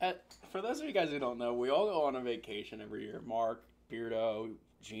 for those of you guys who don't know, we all go on a vacation every year. Mark, Beardo,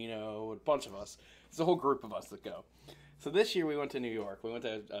 Gino, a bunch of us. It's a whole group of us that go. So this year we went to New York. We went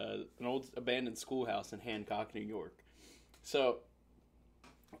to an old abandoned schoolhouse in Hancock, New York. So,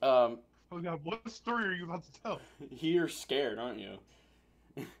 Oh God, what story are you about to tell? you're scared, aren't you?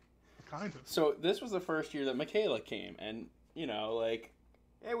 Kind of. So this was the first year that Michaela came, and you know, like,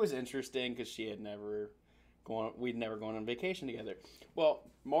 it was interesting because she had we'd never gone on vacation together. Well,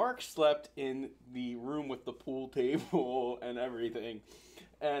 Mark slept in the room with the pool table and everything,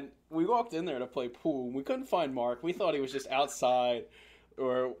 and we walked in there to play pool. We couldn't find Mark. We thought he was just outside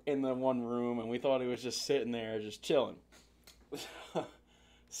or in the one room, and we thought he was just sitting there, just chilling.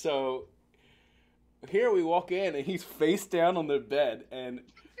 So here we walk in, and he's face down on the bed, and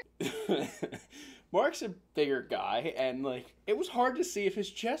Mark's a bigger guy, and like it was hard to see if his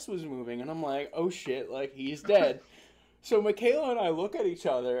chest was moving, and I'm like, oh shit, like he's dead. So Michaela and I look at each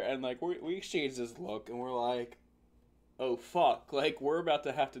other, and like we exchange this look, and we're like, oh fuck, like we're about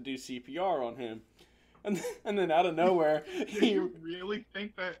to have to do CPR on him. And then out of nowhere, you really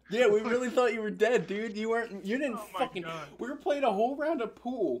think that? Yeah, we really thought you were dead, dude. You didn't fucking. God. We were playing a whole round of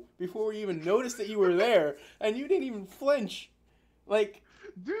pool before we even noticed that you were there, and you didn't even flinch. Like,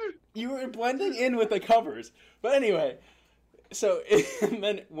 Dude, you were blending in with the covers. But anyway, so and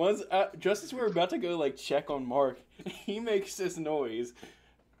then just as we were about to go like check on Mark, he makes this noise,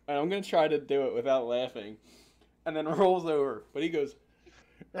 and I'm gonna try to do it without laughing, and then rolls over. But he goes,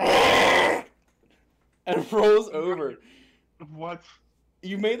 and rolls over. what?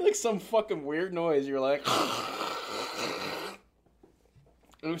 You made like some fucking weird noise. You're like,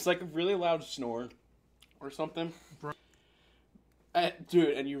 it was like a really loud snore, or something. Bro.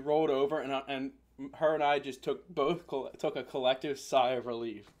 Dude, and you rolled over, and her and I just took a collective sigh of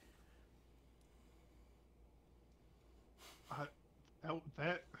relief.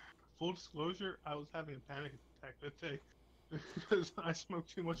 That full disclosure, I was having a panic attack that day because I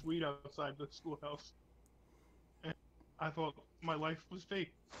smoked too much weed outside the schoolhouse, and I thought my life was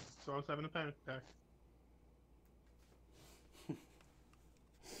fake, so I was having a panic attack.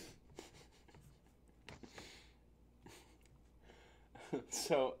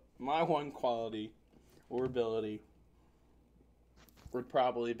 So my one quality or ability would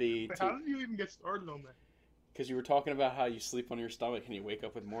probably be How did you even get started on that? because you were talking about how you sleep on your stomach and you wake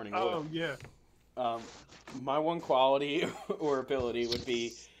up with morning wood. Oh yeah. My one quality or ability would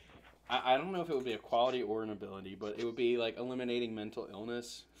be, I don't know if it would be a quality or an ability, but it would be like eliminating mental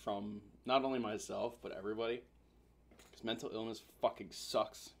illness from not only myself, but everybody. Because mental illness fucking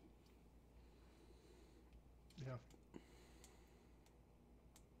sucks. Yeah.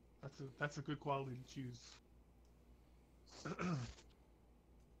 That's a good quality to choose.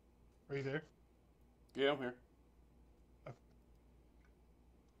 Are you there? Yeah, I'm here.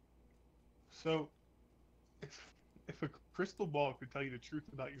 So, if a crystal ball could tell you the truth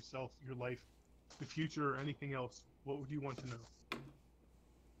about yourself, your life, the future, or anything else, what would you want to know?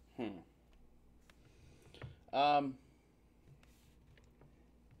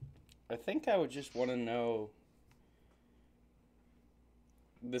 I think I would just want to know.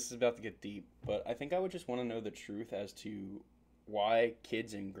 This is about to get deep, but I think I would just want to know the truth as to why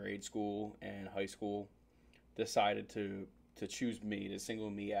kids in grade school and high school decided to choose me, to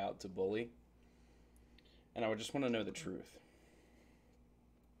single me out to bully. And I would just want to know the truth.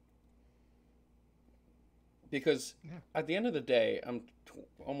 Because at the end of the day, I'm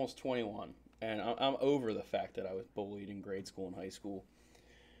almost 21, and I'm over the fact that I was bullied in grade school and high school.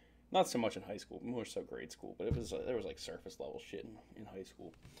 Not so much in high school, more so grade school, but there was like surface level shit in high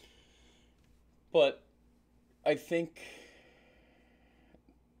school. But I think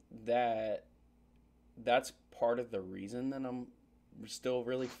that that's part of the reason that I'm still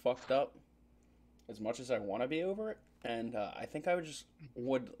really fucked up, as much as I want to be over it. And I think I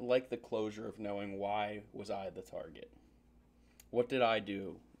would like the closure of knowing why was I the target. What did I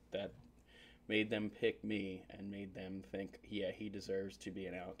do that made them pick me and made them think, yeah, he deserves to be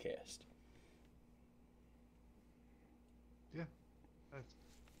an outcast. Yeah,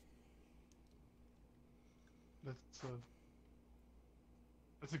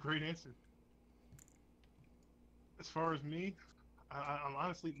 that's a great answer. As far as me, I'm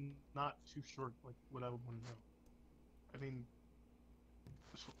honestly not too sure like what I would want to know. I mean,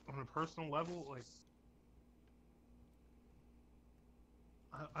 on a personal level, like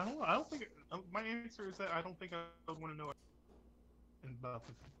I don't know. I don't think my answer is that I don't think I would want to know about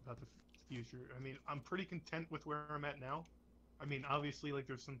the future. I mean, I'm pretty content with where I'm at now. I mean, obviously, like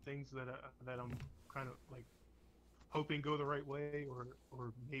there's some things that I'm kind of like hoping go the right way, or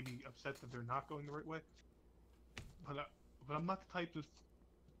maybe upset that they're not going the right way. But but I'm not the type to.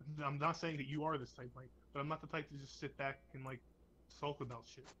 I'm not saying that you are this type, Mike, but I'm not the type to just sit back and like sulk about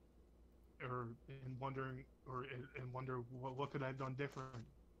shit, or and wondering and wonder what could I have done different.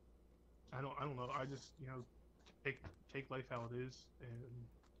 I don't know. I just take take life how it is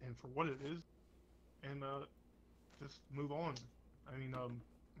and for what it is, and just move on. I mean,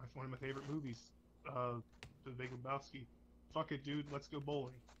 one of my favorite movies, uh, The Big Lebowski. Fuck it, dude. Let's go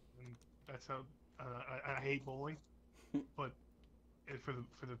bowling. And that's how I hate bowling, but for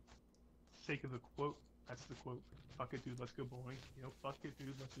the sake of the quote, that's the quote. Fuck it, dude. Let's go bowling. Fuck it,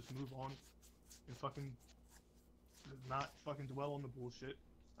 dude. Let's just move on and fucking not fucking dwell on the bullshit.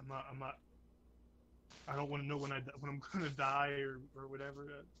 I'm not. I don't want to know when I'm gonna die or whatever.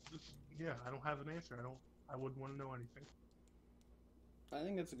 Just, yeah, I don't have an answer. I wouldn't want to know anything. I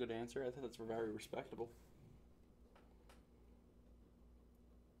think that's a good answer. I think that's very respectable.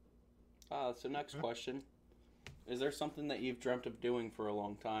 So next question. Is there something that you've dreamt of doing for a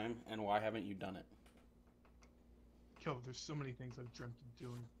long time, and why haven't you done it? Yo, there's so many things I've dreamt of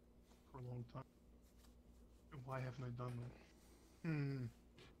doing for a long time. And why haven't I done them?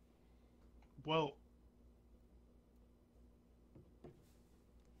 Well,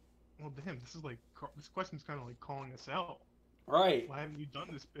 damn, this question's kind of like calling us out. Right. Why haven't you done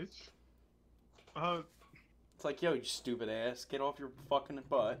this, bitch? It's like, yo, you stupid ass, get off your fucking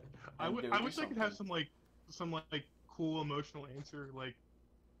butt. I wish I could have some cool emotional answer, like,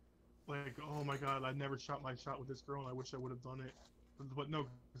 oh my god, I never shot my shot with this girl, and I wish I would have done it. But no,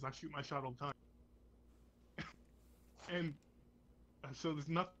 because I shoot my shot all the time. And so there's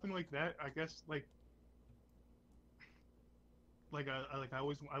nothing like that. I guess I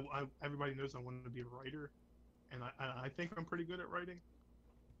always everybody knows I want to be a writer, and I think I'm pretty good at writing.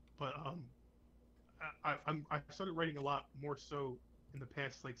 But I started writing a lot more so in the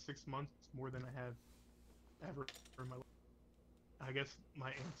past 6 months more than I have ever in my life. I guess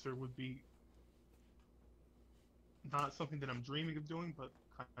my answer would be not something that I'm dreaming of doing, but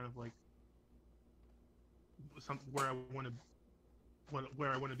kind of like something where I want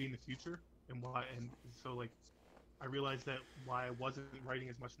to be in the future, and why. And so I realized that why I wasn't writing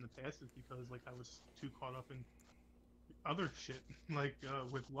as much in the past is because I was too caught up in other shit,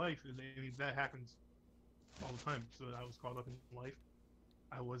 with life. I mean, that happens all the time. So I was caught up in life.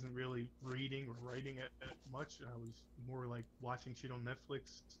 I wasn't really reading or writing at much. I was more watching shit on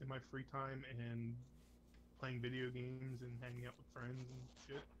Netflix in my free time and playing video games and hanging out with friends and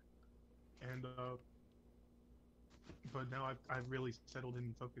shit. And but now I've really settled in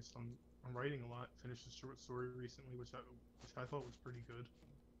and focused on writing a lot. Finished a short story recently, which I thought was pretty good.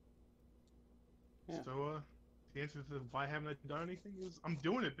 Yeah. So the answer to why haven't I done anything is I'm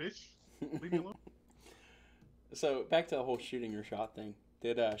doing it, bitch. Leave me alone. So back to the whole shooting your shot thing.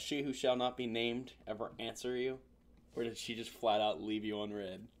 Did she who shall not be named ever answer you, or did she just flat out leave you on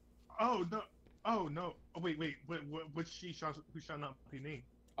red? Oh no! Oh no! Oh, wait! Which who shall not be named?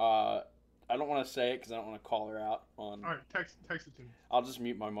 I don't want to say it because I don't want to call her out on. All right, text it to me. I'll just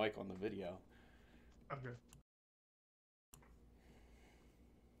mute my mic on the video. Okay.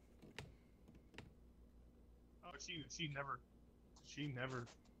 Oh, she never.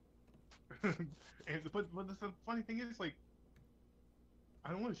 but the funny thing is, I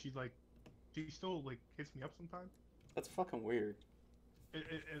don't know. She still hits me up sometimes. That's fucking weird. And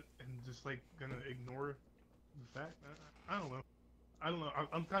just gonna ignore the fact. I don't know.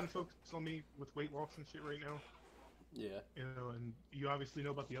 I'm kind of focused on me with weight loss and shit right now. Yeah. And you obviously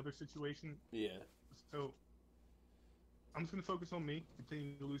know about the other situation. Yeah. So I'm just gonna focus on me,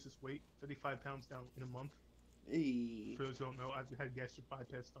 continue to lose this weight, 35 pounds down in a month. Eee. For those who don't know, I've had gastric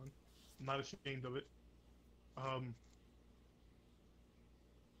bypass done. I'm not ashamed of it.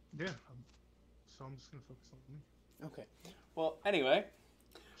 Yeah. So I'm just gonna focus on me. Okay. Well, anyway.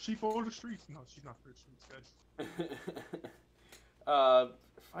 She for the streets. No, she's not for the streets, guys.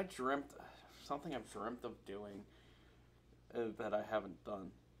 If I dreamt something I've dreamt of doing that I haven't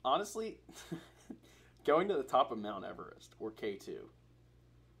done, honestly, going to the top of Mount Everest or K2.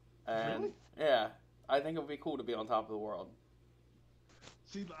 And really? yeah, I think it would be cool to be on top of the world.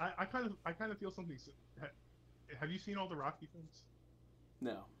 See, I kind of feel something. Have you seen all the Rocky films?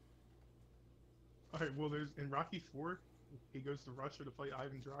 No. Okay, well, there's in Rocky 4, he goes to Russia to fight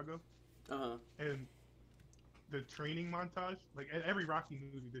Ivan Drago. Uh-huh. And the training montage, every Rocky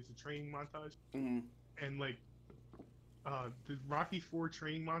movie, there's a training montage. Mm-hmm. And The Rocky 4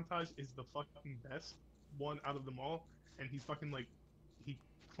 training montage is the fucking best one out of them all, and he's fucking like he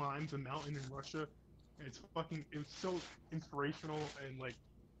climbs a mountain in Russia, and it's so inspirational and like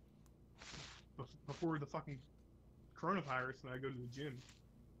before the fucking coronavirus, and I go to the gym.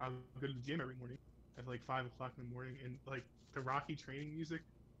 I go to the gym every morning at like 5 o'clock in the morning, and like the Rocky training music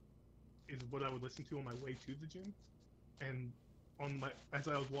is what I would listen to on my way to the gym, and on my as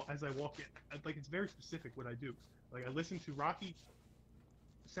I walk in, like it's very specific what I do. Like I listen to Rocky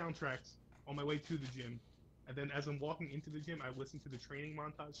soundtracks on my way to the gym, and then as I'm walking into the gym, I listen to the training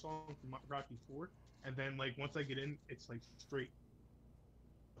montage song from Rocky 4, and then like once I get in, it's like straight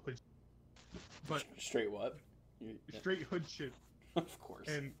hood, but Straight what? Yeah. straight hood shit, Of course.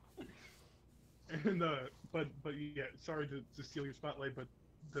 and but yeah, sorry to steal your spotlight, but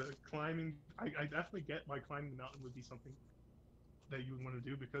the climbing, I definitely get why climbing the mountain would be something that you would want to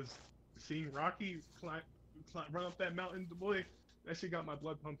do because seeing Rocky run up that mountain, boy, that shit got my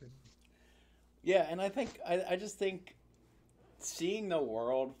blood pumping. Yeah, and I just think seeing the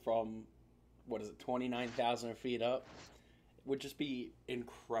world from what is it, 29,000 feet up would just be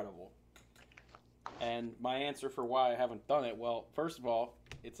incredible. And my answer for why I haven't done it, well, first of all,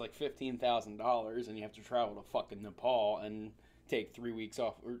 it's like $15,000 and you have to travel to fucking Nepal and take 3 weeks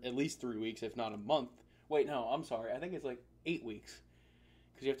off, or at least 3 weeks, if not a month. Wait, no, I'm sorry. I think it's like 8 weeks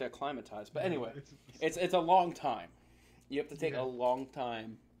because you have to acclimatize. But anyway, it's a long time. You have to take a long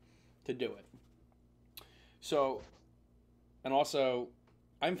time to do it. So, and also,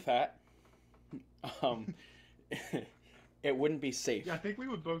 I'm fat. Um, it wouldn't be safe. Yeah, I think we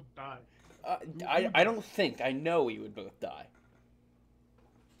would both die. I don't think. I know we would both die.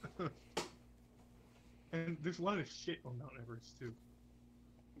 And there's a lot of shit on Mount Everest too.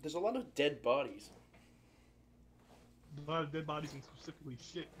 There's a lot of dead bodies. A lot of dead bodies and specifically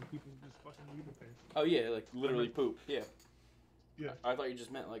shit, and people just fucking leave it there. Oh yeah, like literally poop. Yeah. Yeah. I thought you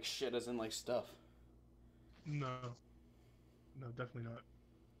just meant like shit as in like stuff. No. No, definitely not.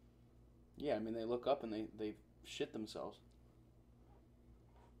 Yeah, I mean they look up and they shit themselves.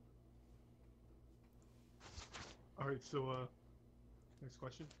 Alright, so next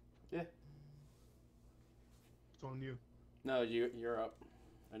question. Yeah. It's on you. No, you're up.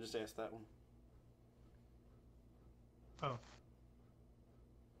 I just asked that one. Oh.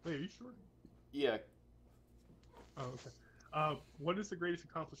 Wait, are you sure? Yeah. Oh, okay. What is the greatest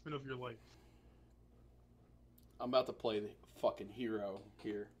accomplishment of your life? I'm about to play the fucking hero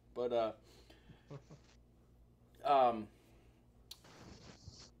here, but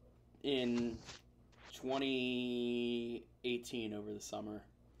in 2018 over the summer,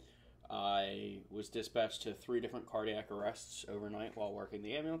 I was dispatched to 3 different cardiac arrests overnight while working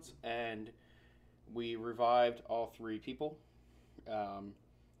the ambulance, and we revived all 3 people,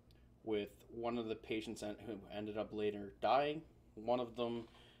 with one of the patients who ended up later dying. One of them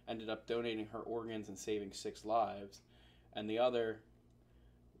ended up donating her organs and saving 6 lives, and the other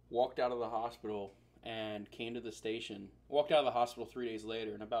walked out of the hospital and came to the station. Walked out of the hospital 3 days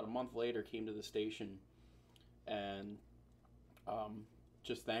later, and about a month later came to the station and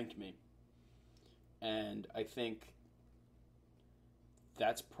just thanked me. And I think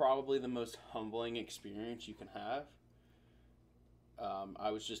that's probably the most humbling experience you can have. I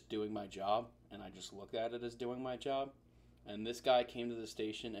was just doing my job, and I just looked at it as doing my job. And this guy came to the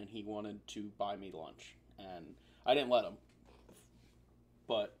station, and he wanted to buy me lunch. And I didn't let him.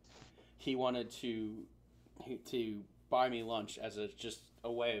 But he wanted to buy me lunch as just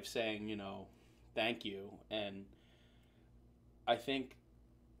a way of saying, thank you. And I think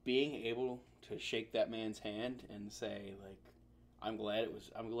being able to shake that man's hand and say, like, I'm glad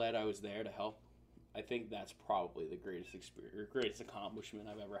I was there to help. I think that's probably the greatest experience, or greatest accomplishment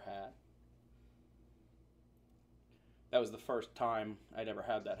I've ever had. That was the first time I'd ever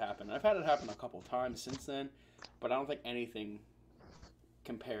had that happen. I've had it happen a couple times since then, but I don't think anything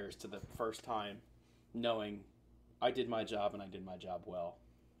compares to the first time knowing I did my job and I did my job well.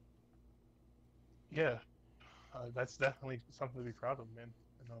 Yeah, that's definitely something to be proud of, man.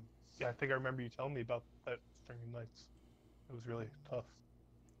 And, yeah, I think I remember you telling me about that during the nights. It was really tough.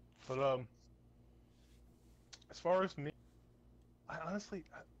 But as far as me, I honestly,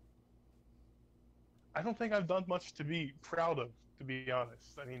 I don't think I've done much to be proud of, to be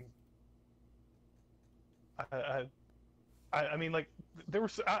honest. I mean, I mean, like,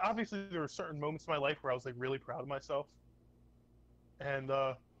 obviously there were certain moments in my life where I was like really proud of myself, and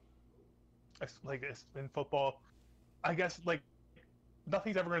like in football, I guess like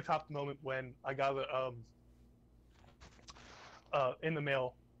nothing's ever gonna top the moment when I got in the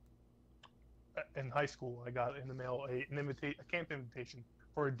mail in high school. I got in the mail a camp invitation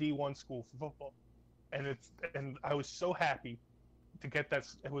for a D1 school for football, and I was so happy to get that.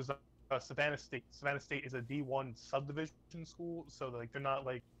 It was Savannah State. Savannah State is a D1 subdivision school, so like they're not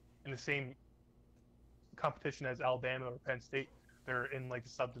like in the same competition as Alabama or Penn State. They're in like the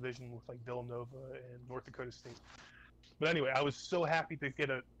subdivision with like Villanova and North Dakota State. But anyway, I was so happy to get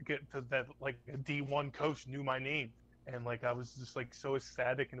to that, like a D1 coach knew my name, and like I was just like so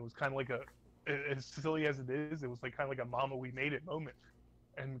ecstatic, and it was kind of like as silly as it is, it was like kind of like a "Mama, we made it" moment.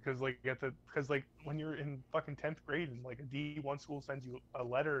 And because like when you're in fucking 10th grade and like a D1 school sends you a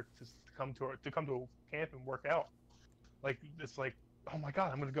letter to come to a camp and work out, like it's like, oh my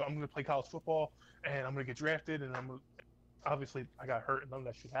god, I'm gonna play college football and I'm gonna get drafted, and obviously I got hurt and none of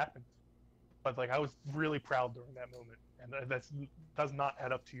that shit happened. But like I was really proud during that moment, and that does not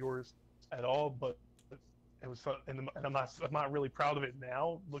add up to yours at all. But it was, and I'm not really proud of it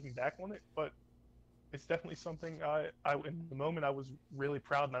now, looking back on it. But it's definitely something I in the moment I was really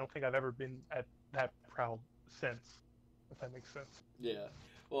proud, and I don't think I've ever been at that proud since. If that makes sense. Yeah.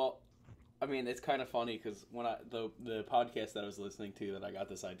 Well, I mean, it's kind of funny because when the podcast that I was listening to that I got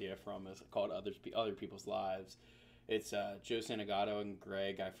this idea from is called Other People's Lives. It's Joe Santagato and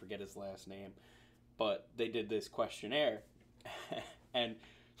Greg, I forget his last name, but they did this questionnaire, and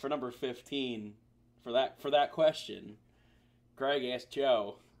for number 15, for that question, Greg asked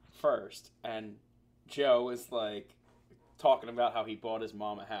Joe first, and Joe is like talking about how he bought his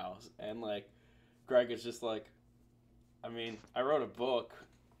mom a house, and like Greg is just like, I mean, I wrote a book,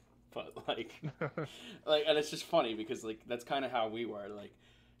 but like, and it's just funny because like that's kind of how we were. Like,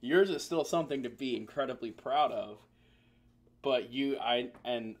 yours is still something to be incredibly proud of. But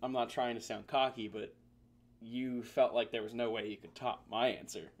and I'm not trying to sound cocky, but you felt like there was no way you could top my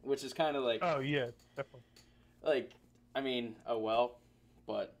answer, which is kind of like, oh yeah, definitely. Like, I mean, oh well,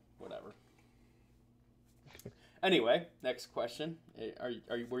 but whatever. Anyway, next question.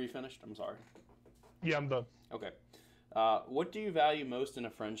 Were you finished? I'm sorry. Yeah, I'm done. Okay. What do you value most in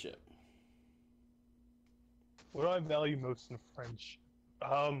a friendship? What do I value most in a friendship?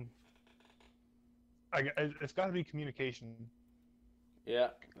 It's got to be communication.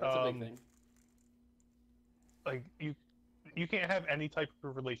 Yeah, that's a big thing. Like you can't have any type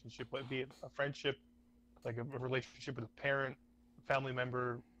of relationship, but be it a friendship, like a relationship with a parent, family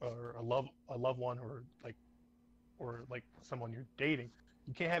member, or a loved one, or like someone you're dating.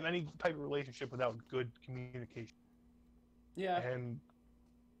 You can't have any type of relationship without good communication. Yeah. And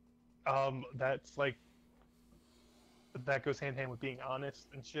that's like that goes hand in hand with being honest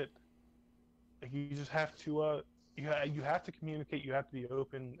and shit. Like you just have to you have to communicate. You have to be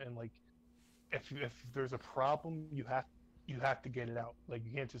open, and like if there's a problem, you have to get it out. Like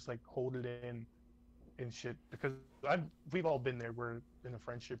you can't just like hold it in and shit, because we've all been there. We're in a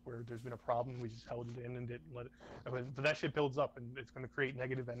friendship where there's been a problem, we just held it in and didn't let it. But that shit builds up, and it's going to create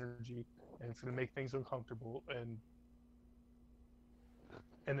negative energy, and it's going to make things uncomfortable, and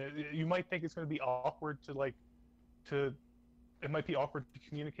you might think it's going to be awkward it might be awkward to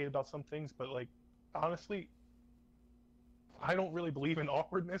communicate about some things, but like honestly, I don't really believe in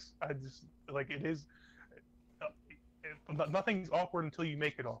awkwardness. I just like it is. Nothing's awkward until you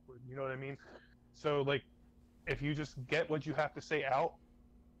make it awkward. You know what I mean? So like, if you just get what you have to say out,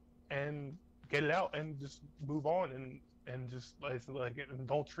 and get it out, and just move on, and just like and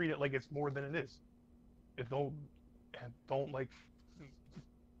don't treat it like it's more than it is.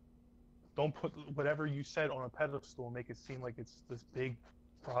 Don't put whatever you said on a pedestal and make it seem like it's this big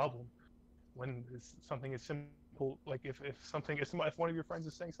problem when something is simple. Like if one of your friends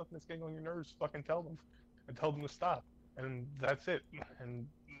is saying something that's getting on your nerves, fucking tell them, and tell them to stop, and that's it. And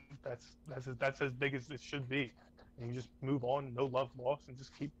that's as big as it should be. And you just move on, no love lost, and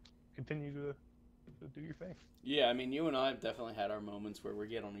just continue to do your thing. Yeah, I mean, you and I have definitely had our moments where we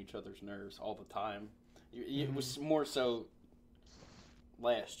get on each other's nerves all the time. It was more so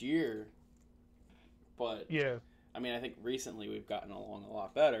last year, but yeah, I mean, I think recently we've gotten along a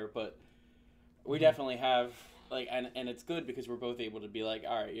lot better, but we definitely have, like, and it's good because we're both able to be like,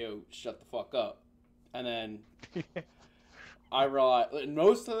 all right, yo, shut the fuck up. And then I realized,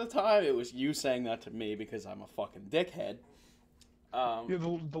 most of the time it was you saying that to me because I'm a fucking dickhead. Yeah,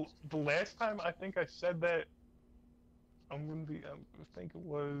 the last time I think I said that, I think it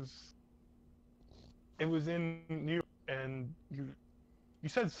was in New York, and you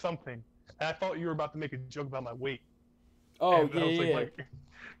said something, and I thought you were about to make a joke about my weight. Oh, and yeah.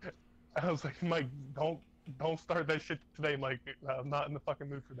 I was like, Mike, don't start that shit today, Mike. I'm not in the fucking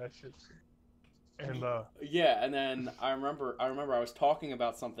mood for that shit. And yeah, and then I remember I was talking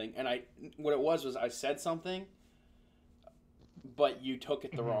about something, and what it was I said something, but you took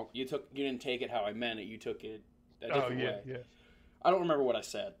it the wrong. You didn't take it how I meant it. You took it a different way. Yeah. I don't remember what I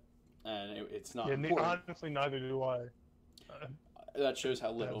said, and it's not Yeah, important. honestly, neither do I. Uh, That shows how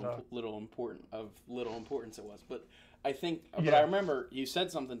and, little importance it was. But I think, but I yeah. remember you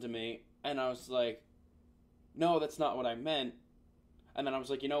said something to me, and I was like, no, that's not what I meant. And then I was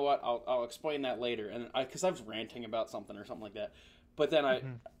like, you know what? I'll explain that later. And because I was ranting about something or something like that. But then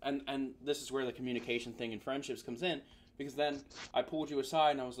Hmm. and this is where the communication thing in friendships comes in, because then I pulled you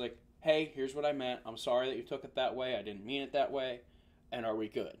aside and I was like, hey, here's what I meant. I'm sorry that you took it that way. I didn't mean it that way. And are we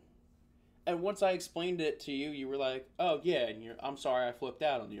good? And once I explained it to you, you were like, oh yeah, and I'm sorry I flipped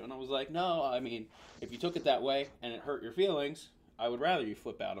out on you. And I was like, no, I mean, if you took it that way and it hurt your feelings, I would rather you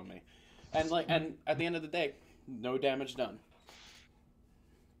flip out on me. And at the end of the day, no damage done.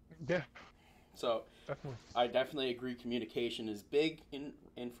 Yeah, So definitely. I definitely agree. Communication is big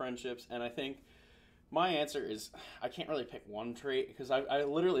in friendships, and I think my answer is I can't really pick one trait because I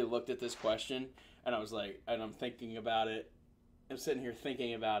literally looked at this question and I was like, and I'm thinking about it. I'm sitting here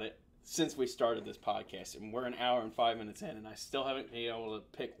thinking about it since we started this podcast, and we're an hour and 5 minutes in, and I still haven't been able to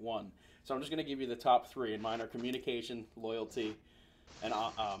pick one. So I'm just going to give you the top three, and mine are communication, loyalty, and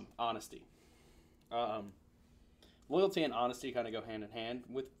honesty. Um, Loyalty and honesty kind of go hand in hand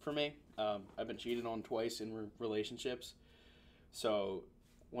with for me. I've been cheated on twice in relationships, so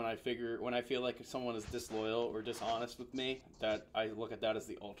when I feel like if someone is disloyal or dishonest with me, that I look at that as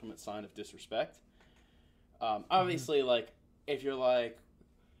the ultimate sign of disrespect. Hmm. Obviously, like if you're like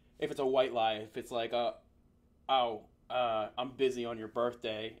if it's a white lie, if it's like oh I'm busy on your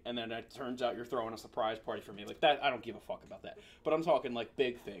birthday, and then it turns out you're throwing a surprise party for me, like that, I don't give a fuck about that. But I'm talking like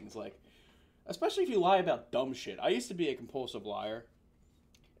big things, like especially if you lie about dumb shit. I used to be a compulsive liar,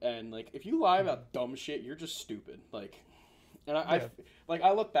 and like if you lie Hmm. about dumb shit, you're just stupid. Like, and Yeah. like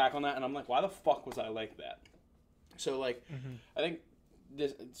I look back on that and I'm like, why the fuck was I like that? So like, Hmm. I think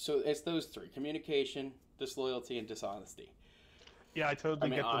this. So it's those three: communication, disloyalty, and dishonesty. Yeah, I I totally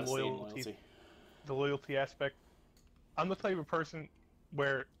mean, get honesty and loyalty. the loyalty aspect. I'm the type of person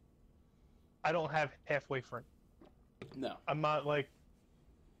where I don't have halfway friends. No. I'm not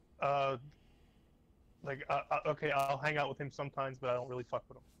uh, okay, I'll hang out with him sometimes, but I don't really fuck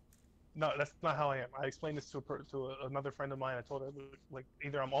with him. No, that's not how I am. I explained this to another friend of mine. I told her like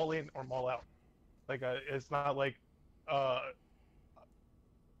either I'm all in or I'm all out. Like it's not uh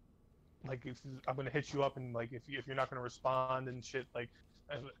like I'm gonna hit you up and like if you're not gonna respond and shit like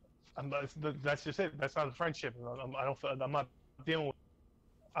I'm, that's just it. That's not a friendship. I'm not dealing with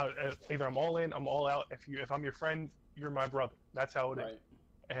either I'm all in, I'm all out. If I'm your friend, you're my brother. That's how it is. Right.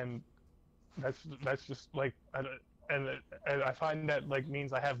 And that's just like and, and I find that like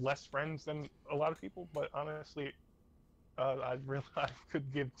means I have less friends than a lot of people. But honestly, I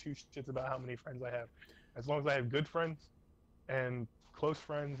could give two shits about how many friends I have, as long as I have good friends and close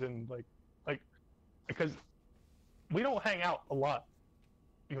friends and like because we don't hang out a lot,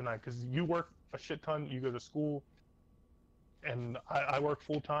 you and I, because you work a shit ton, you go to school, and I work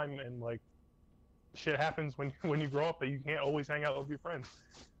full time, and like shit happens when when you grow up that you can't always hang out with your friends.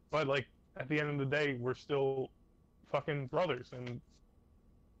 But like at the end of the day, we're still fucking brothers, and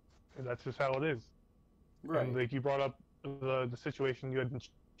that's just how it is. And Right. like you brought up the situation you had been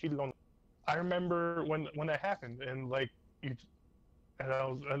cheated on. I remember when that happened, and like you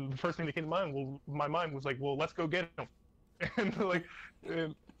and the first thing that came to mind, my mind was like, well, let's go get him, and like,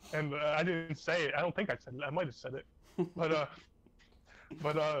 and, and I didn't say it. I don't think I said it. I might have said it, but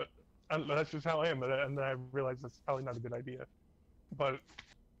but that's just how I am. And then I realized that's probably not a good idea. But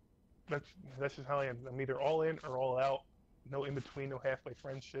that's that's just how I am. I'm either all in or all out. No in between. No halfway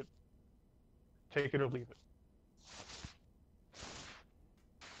friendship. Take it or leave it.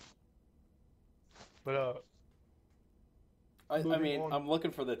 But I moving mean, on. I'm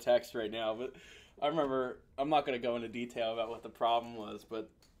looking for the text right now, but I remember I'm not going to go into detail about what the problem was, but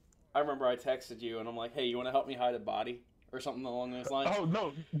I remember I texted you and I'm like, hey, you want to help me hide a body or something along those lines? Oh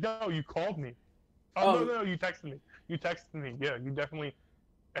no, no, you called me. Oh no, Oh, no, you texted me. You texted me. Yeah, you definitely.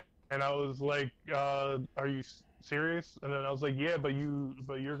 And I was like, "Are you serious?" And then I was like, "Yeah, but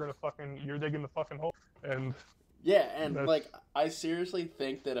you're gonna fucking, you're digging the fucking hole." And yeah, and that's, like I seriously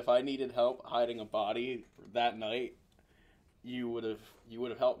think that if I needed help hiding a body that night, you would have you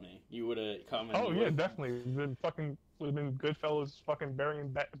would have helped me. You would have come and oh you would yeah, have. definitely. The fucking would have been Goodfellas fucking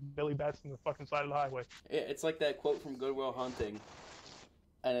burying Billy Bats in the fucking side of the highway. It's like that quote from Goodwill Hunting,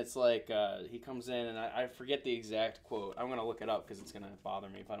 and it's like he comes in and I forget the exact quote. I'm gonna look it up because it's gonna bother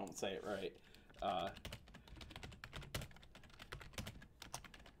me if I don't say it right. Uh,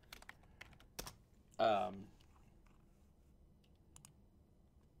 um,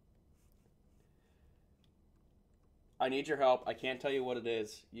 I need your help. I can't tell you what it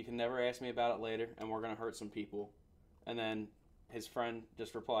is. You can never ask me about it later, and we're gonna hurt some people. And then his friend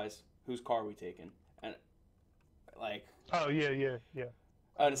just replies, "Whose car are we taking?" And like, Oh yeah.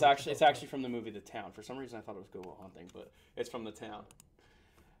 and it's actually from the movie The Town. For some reason, I thought it was Good Will Hunting, but it's from The Town.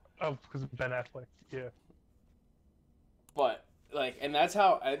 Oh, because of Ben Affleck. Yeah. But like, and that's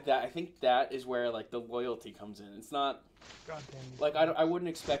how I think that is where like the loyalty comes in. It's not God damn. like I wouldn't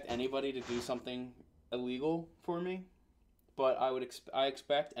expect anybody to do something illegal for me, but I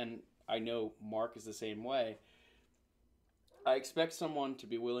expect, and I know Mark is the same way. I expect someone to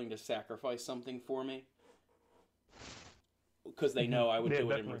be willing to sacrifice something for me because they know I would do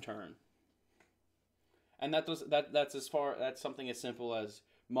it in return. And that's something as simple as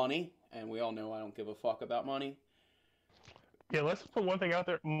money, and we all know I don't give a fuck about money. Yeah, let's put one thing out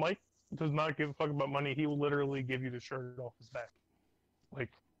there. Mike does not give a fuck about money. He will literally give you the shirt off his back. Like,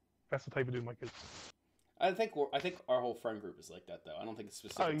 that's the type of dude Mike is. I think our whole friend group is like that, though. I don't think it's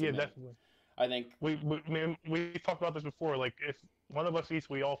specific. Oh yeah, to me. definitely. I think we talked about this before. Like, if one of us eats,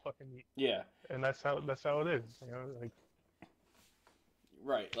 we all fucking eat. Yeah. And that's how it is. You know, like.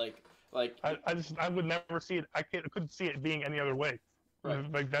 Right, like. I would never see it. I couldn't see it being any other way.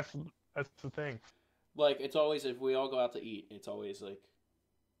 Right. Like that's the thing. Like, it's always, if we all go out to eat, it's always like,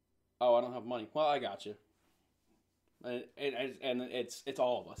 oh, I don't have money. Well, I got you. And it's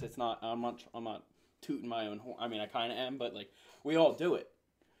all of us. It's not. I'm not tooting my own horn. I mean, I kind of am, but like, we all do it.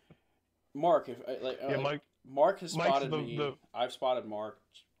 Mark, Mark has spotted me. I've spotted Mark.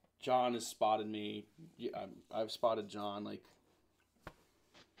 John has spotted me. I've spotted John. Like,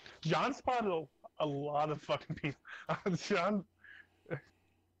 John spotted a lot of fucking people. John.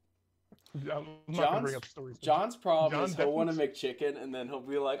 I'm not gonna bring up stories. John's problem is he'll want to make chicken, and then he'll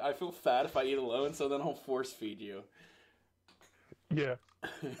be like, "I feel fat if I eat alone," so then he'll force feed you. Yeah.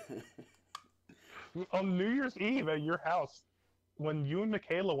 On New Year's Eve at your house, when you and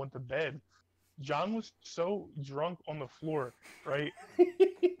Michaela went to bed, John was so drunk on the floor, right?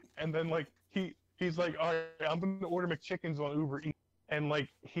 And then like he's like, "All right, I'm gonna order McChickens on Uber Eats," and like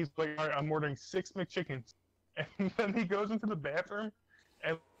he's like, "All right, I'm ordering 6 McChickens," and then he goes into the bathroom,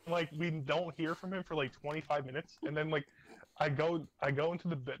 and like we don't hear from him for like 25 minutes, and then like I go into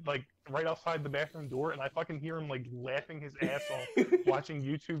the bed, like right outside the bathroom door, and I fucking hear him like laughing his ass off watching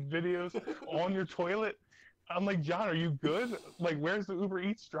YouTube videos on your toilet. I'm like, "John, are you good? Like, where's the Uber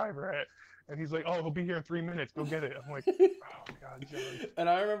Eats driver at?" And he's like, "Oh, he'll be here in 3 minutes. Go get it." I'm like, "Oh God, John." And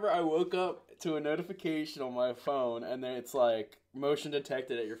I remember I woke up to a notification on my phone, and then it's like, motion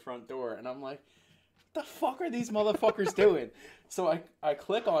detected at your front door, and I'm like, the fuck are these motherfuckers doing? So I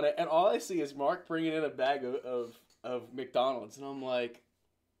click on it, and all I see is Mark bringing in a bag of McDonald's, and I'm like,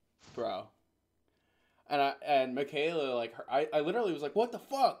 bro. And Michaela, like, I literally was like, what the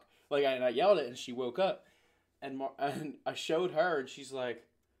fuck? Like, and I yelled it, and she woke up, and I showed her, and she's like,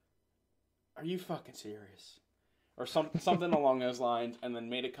 are you fucking serious? Or something along those lines, and then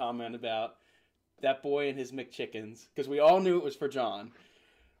made a comment about that boy and his McChickens, because we all knew it was for John.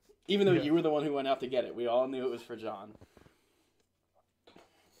 Even though you were the one who went out to get it, we all knew it was for John.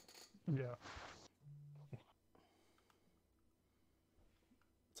 Yeah.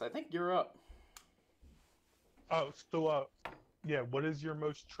 So I think you're up. Oh, so yeah. What is your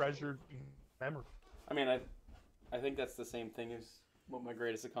most treasured memory? I mean, I think that's the same thing as what my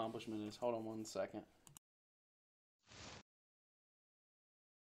greatest accomplishment is. Hold on one second.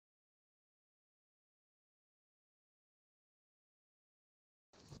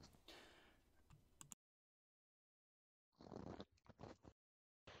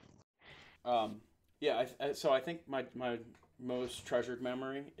 Yeah, so I think my most treasured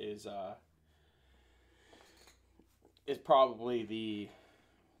memory is probably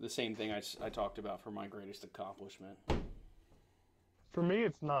the same thing I talked about for my greatest accomplishment. For me,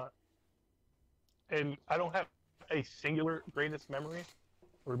 it's not. And I don't have a singular greatest memory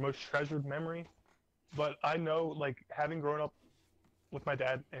or most treasured memory, but I know, like, having grown up with my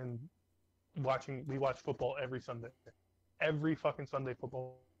dad and we watch football every Sunday. Every fucking Sunday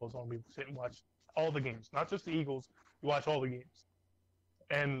football goes on. We sit and watch all the games, not just the Eagles. We watch all the games.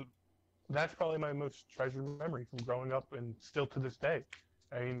 And that's probably my most treasured memory from growing up and still to this day.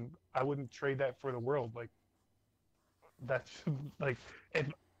 I mean, I wouldn't trade that for the world. Like, that's like,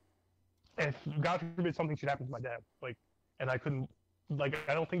 if God forbid something should happen to my dad, like, and I couldn't, like,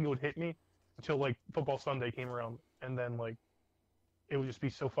 I don't think it would hit me until like football Sunday came around, and then like, it would just be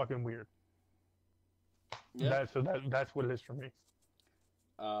so fucking weird. Yeah. That's what it is for me.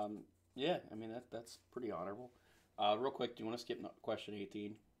 Yeah, I mean that's pretty honorable. Real quick, do you want to skip question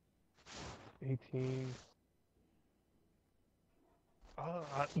 18? 18.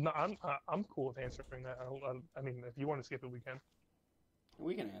 No, I'm cool with answering that. I mean, if you want to skip it, we can.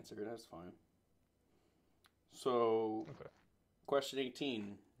 We can answer it. That's fine. So, okay. Question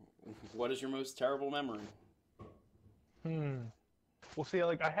 18. What is your most terrible memory? Hmm. Well, see,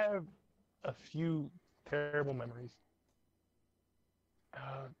 like I have a few terrible memories.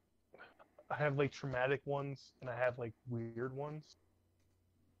 Uh, I have like traumatic ones, and I have like weird ones.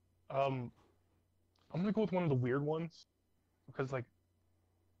 Um, I'm gonna go with one of the weird ones because, like,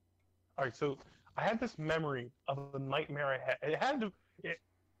 all right, so I had this memory of a nightmare I had. It had to. It,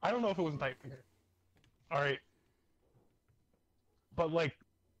 I don't know if it was a nightmare. All right, but like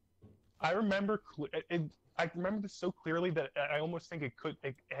I remember, I remember this so clearly that I almost think it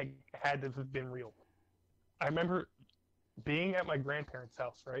had to have been real. I remember being at my grandparents'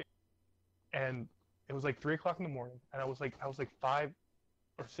 house, right? And it was like 3 o'clock in the morning, and I was like 5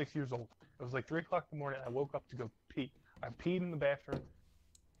 or 6 years old. It was like 3 o'clock in the morning, and I woke up to go pee. I peed in the bathroom.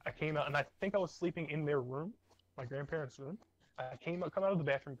 I came out, and I think I was sleeping in their room, my grandparents' room. I come out of the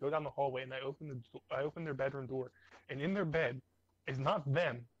bathroom, go down the hallway, and I opened their bedroom door, and in their bed is not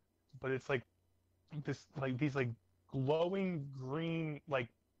them, but it's like these like glowing green, like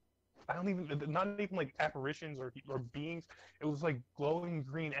I don't even, not even like apparitions or beings. It was like glowing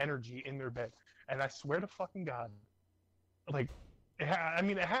green energy in their bed, and I swear to fucking God, like, I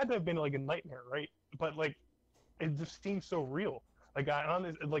mean, it had to have been like a nightmare, right? But like, it just seems so real. I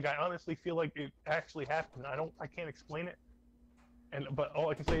honestly feel like it actually happened. I can't explain it, but all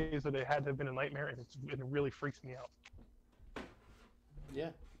I can say is that it had to have been a nightmare, and it really freaks me out. Yeah,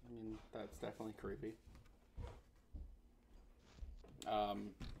 I mean, that's definitely creepy. Um,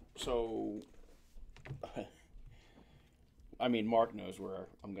 so, I mean, Mark knows where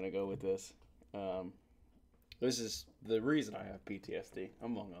I'm going to go with this. Um, this is the reason I have PTSD,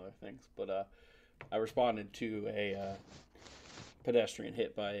 among other things. But I responded to a pedestrian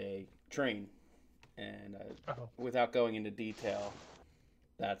hit by a train. And Oh, without going into detail,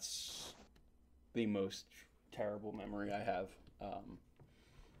 that's the most terrible memory I have.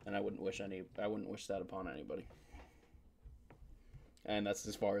 And I wouldn't wish that upon anybody. And that's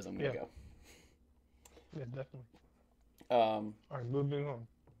as far as I'm going yeah, to go. yeah, definitely. Um, All right, moving on.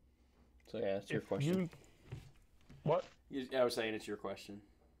 so yeah, that's your If question. you what? I was saying it's your question.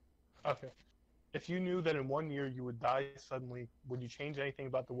 Okay. If you knew that in 1 year you would die suddenly, would you change anything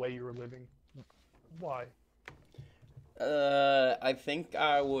about the way you were living? Why? I think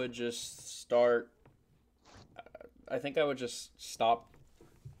I would just start. I think I would just stop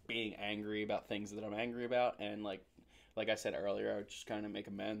being angry about things that I'm angry about, and like I said earlier, I would just kind of make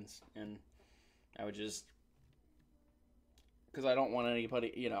amends, and I would just because I don't want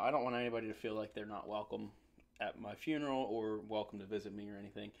anybody, I don't want anybody to feel like they're not welcome at my funeral or welcome to visit me or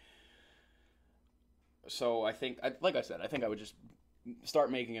anything. So like I said, I think I would just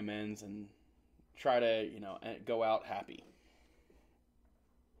start making amends and try to, go out happy.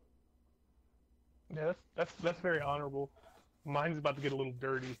 Yeah, that's very honorable. Mine's about to get a little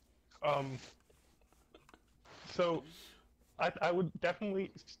dirty. Um, so I would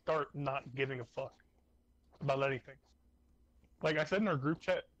definitely start not giving a fuck about anything. Like I said in our group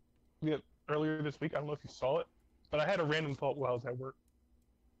chat yeah, earlier this week, I don't know if you saw it, but I had a random thought while I was at work,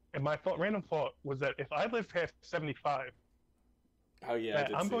 and random thought was that if I live past 75, Oh yeah, I that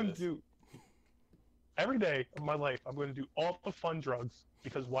did I'm see going to this. do every day of my life. I'm going to do all the fun drugs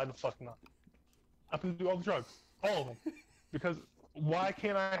because why the fuck not? I'm going to do all the drugs, all of them, because why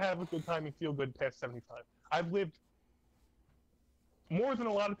can't I have a good time and feel good past 75? I've lived more than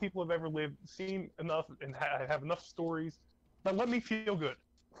a lot of people have ever lived, seen enough, and I have enough stories that let me feel good.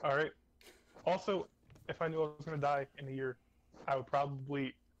 All right. Also, if I knew I was going to die in a year, I would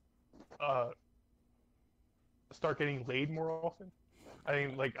probably uh, start getting laid more often. I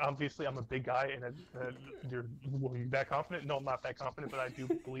mean, like obviously, I'm a big guy, and were you that confident? No, I'm not that confident, but I do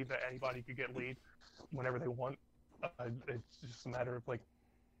believe that anybody could get laid whenever they want. It's just a matter of like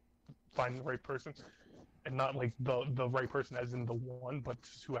finding the right person, and not like the right person as in the one, but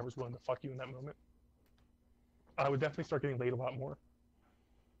just whoever's willing to fuck you in that moment. I would definitely start getting laid a lot more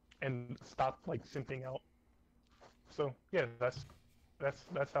and stop like simping out. So yeah, that's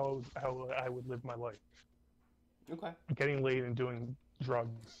how I would live my life: Okay. getting laid and doing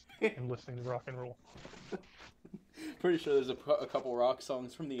drugs and listening to rock and roll. Pretty sure there's a couple rock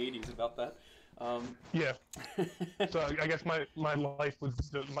songs from the '80s about that. Um, Yeah. So I guess my life was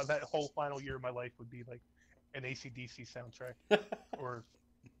that whole final year of my life would be like an AC/DC soundtrack or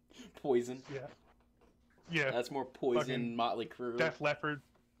Poison. yeah, yeah, That's more Poison, fucking Motley Crue, Def Leppard.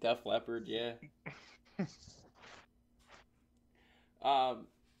 Def Leppard. Yeah. Um,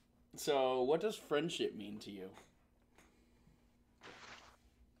 so, what does friendship mean to you?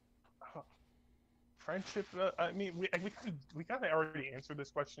 Friendship. I mean, we kind of already answered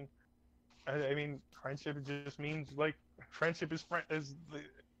this question. I mean, friendship just means like Friendship is the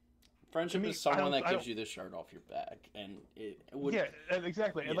Friendship me, is someone that I gives don't you the shirt off your back, and it would. yeah,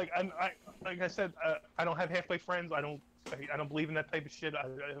 exactly. And Yeah, like I said, I don't have halfway friends. I don't believe in that type of shit.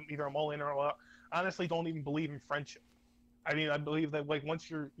 Either I'm all in or all out. I honestly don't even believe in friendship. I mean, I believe that like once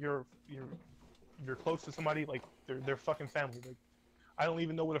you're close to somebody, like they're fucking family. Like I don't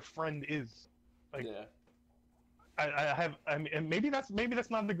even know what a friend is. Like yeah, I have I mean, and maybe that's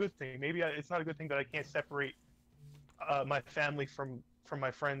not a good thing. Maybe it's not a good thing that I can't separate my family from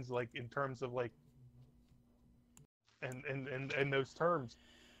my friends, like in terms of like and those terms.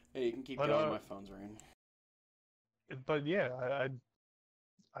 hey, you can keep But going. My phone's ringing. yeah,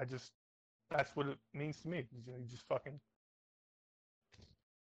 I just that's what it means to me. You just fucking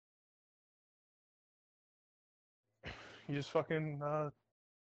you just fucking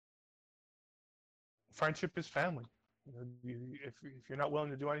friendship is family. You know, if you're not willing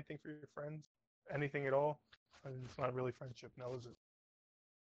to do anything for your friends, anything at all, it's not really friendship. Now is it?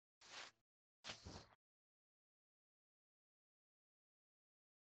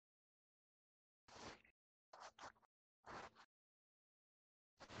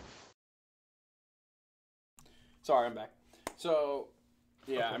 Sorry, I'm back. So,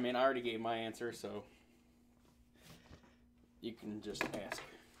 yeah, Okay. I mean, I already gave my answer, so you can just ask.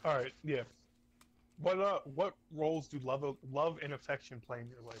 All right. Yeah. What roles do love and affection play in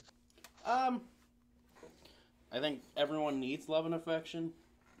your life? Um, I think everyone needs love and affection.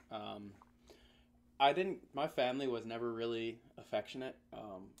 Um, I didn't. My family was never really affectionate.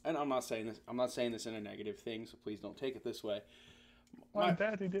 And I'm not saying this. I'm not saying this in a negative thing. So please don't take it this way. My My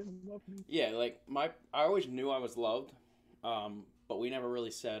daddy didn't love me. Yeah, like I always knew I was loved. But we never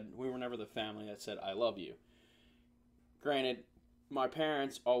really said. We were never the family that said I love you. Granted, my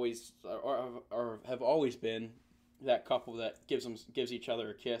parents always or have always been that couple that gives each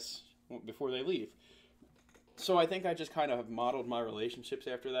other a kiss before they leave. So I think I just kind of have modeled my relationships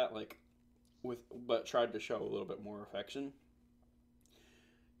after that, like with but tried to show a little bit more affection.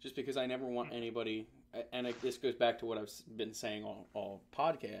 Just because I never want anybody, and this goes back to what I've been saying all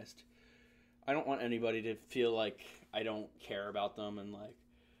podcast. I don't want anybody to feel like I don't care about them, and like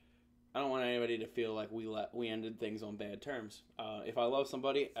I don't want anybody to feel like we ended things on bad terms. If I love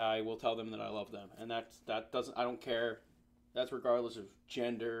somebody, I will tell them that I love them, and that doesn't. I don't care. That's regardless of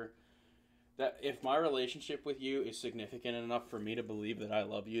gender. That if my relationship with you is significant enough for me to believe that I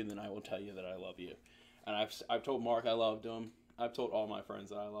love you, then I will tell you that I love you. And I've told Mark I loved him. I've told all my friends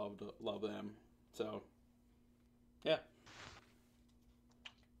that I love them. So, yeah.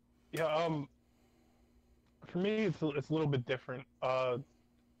 Yeah. For me, it's a little bit different.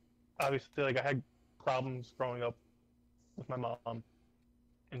 Obviously, like I had problems growing up with my mom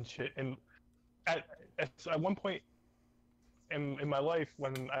and shit, and at at one point in my life,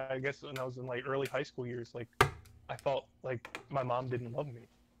 when I guess when I was in like early high school years, like I felt like my mom didn't love me,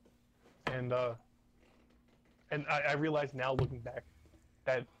 and I realize now looking back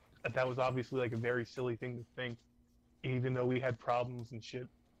that that was obviously like a very silly thing to think, even though we had problems and shit.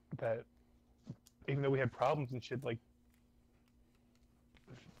 That even though we had problems and shit, like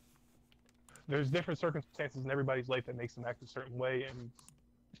there's different circumstances in everybody's life that makes them act a certain way, and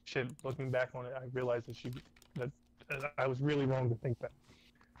shit. Looking back on it, I realized that I was really wrong to think that.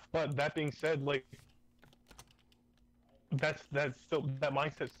 But that being said, like that's still that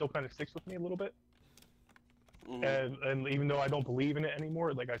mindset still kind of sticks with me a little bit. Mm-hmm. And even though I don't believe in it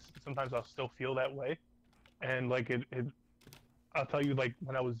anymore, like I sometimes I'll still feel that way. And like it I'll tell you, like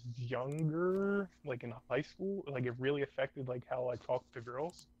when I was younger, like in high school, like it really affected like how I talked to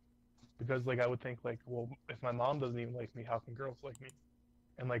girls, because like I would think like, well, if my mom doesn't even like me, how can girls like me?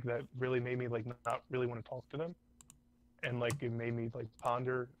 And like that really made me like not really want to talk to them, and like it made me like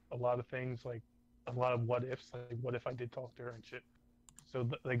ponder a lot of things, like a lot of what ifs, like what if I did talk to her and shit. So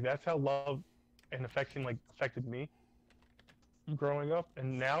like that's how love and affection like affected me growing up,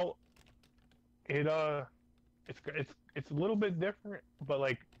 and now it it's a little bit different, but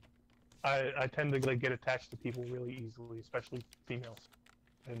like I tend to like get attached to people really easily, especially females,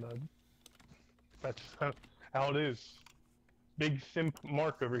 and that's how it is. Big simp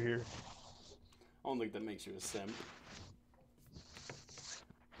Mark over here. I don't think that makes you a simp.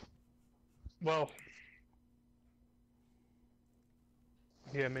 Well,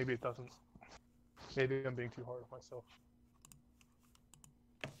 yeah, maybe it doesn't. Maybe I'm being too hard on myself.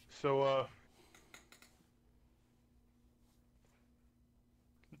 So,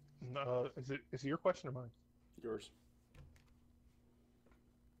 is it your question or mine? Yours.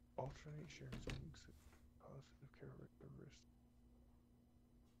 Alternate sharing something positive characteristics.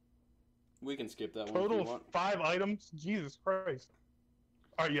 We can skip that one if you Total of want. 5 items. Jesus Christ.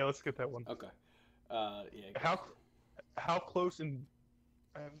 All right, yeah, let's skip that one. Okay. Yeah. How how close and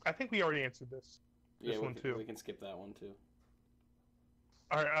I think we already answered this. Yeah, This one too. we can skip that one too.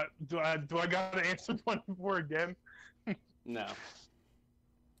 All right, do I gotta answer 24 again? No.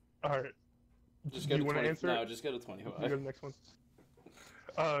 All right. Just go you to want 20. to answer No, it? just go to You 25. go to the next one.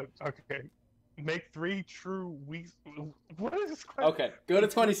 Okay. Make 3 true weeks. What is this question? Okay, go to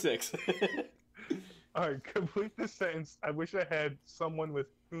 26. All right, complete this sentence. I wish I had someone with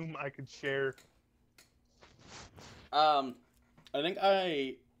whom I could share. I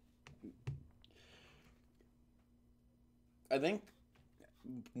think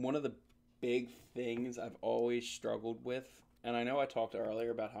one of the big things I've always struggled with, and I know I talked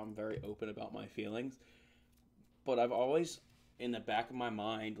earlier about how I'm very open about my feelings, but I've always, in the back of my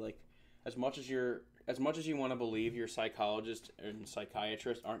mind, like, as much as you want to believe your psychologist and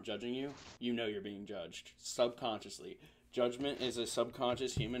psychiatrist aren't judging you, you know you're being judged subconsciously. Judgment is a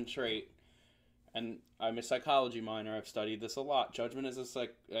subconscious human trait, and I'm a psychology minor. I've studied this a lot. Judgment is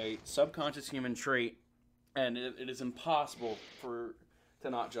a subconscious human trait, and it is impossible to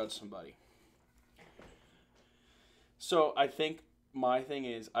not judge somebody. So I think my thing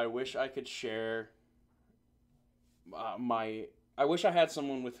is, I wish I could share I wish I had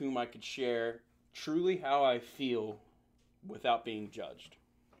someone with whom I could share truly how I feel without being judged.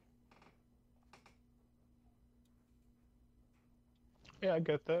 Yeah, I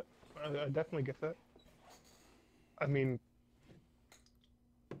get that. I definitely get that. I mean,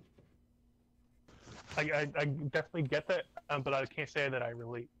 I definitely get that, but I can't say that I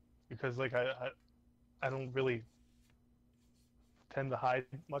relate because like I don't really tend to hide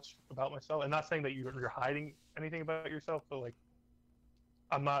much about myself. And not saying that you're hiding anything about yourself, but like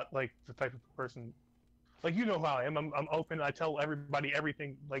I'm not like the type of person like you know how I am. I'm open. I tell everybody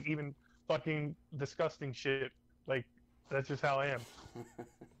everything, like even fucking disgusting shit. Like that's just how I am.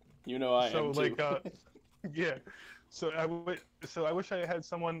 You know I So am too. like yeah. So I wish I had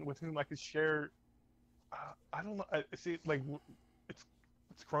someone with whom I could share. I don't know. I see like it's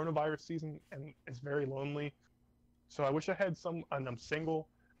it's coronavirus season and it's very lonely. So I wish I had and I'm single.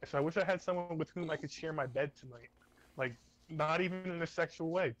 So I wish I had someone with whom I could share my bed tonight. Like not even in a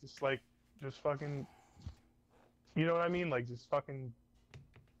sexual way, just fucking you know what I mean? Like just fucking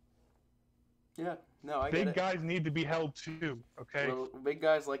Yeah, no, I get big it. guys need to be held too, okay? Big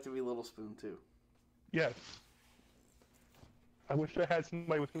guys like to be little spoon too. Yes. I wish I had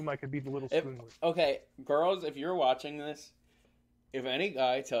somebody with whom I could be the little If, spoon with. okay, girls, if you're watching this, if any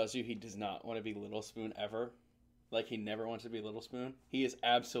guy tells you he does not want to be little spoon ever, like he never wants to be little spoon, he is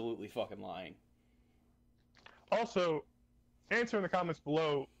absolutely fucking lying. Also, answer in the comments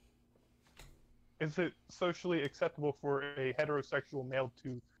below, is it socially acceptable for a heterosexual male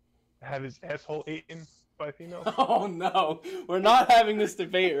to have his asshole eaten by a female? Oh no, we're not having this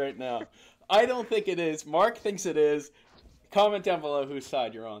debate right now. I don't think it is. Mark thinks it is. Comment down below whose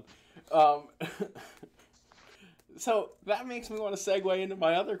side you're on. So that makes me want to segue into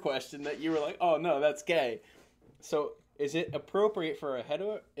my other question that you were like, oh no, that's gay. So is it appropriate for if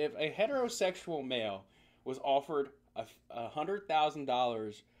a heterosexual male was offered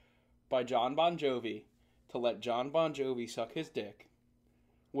 $100,000 by John Bon Jovi to let John Bon Jovi suck his dick?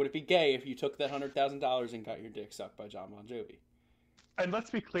 Would it be gay if you took that $100,000 and got your dick sucked by John Bon Jovi? And let's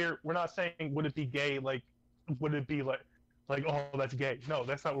be clear, we're not saying would it be gay, like would it be like oh that's gay? No,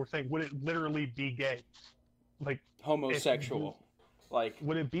 that's not what we're saying. Would it literally be gay? Like Homosexual. Like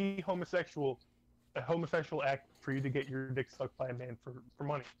would it be a homosexual act for you to get your dick sucked by a man for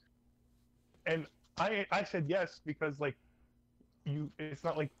money? And I said yes because like it's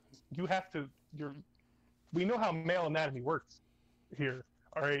not like you have to we know how male anatomy works here,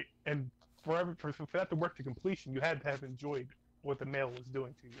 all right? And for that to work to completion, you had to have enjoyed what the male was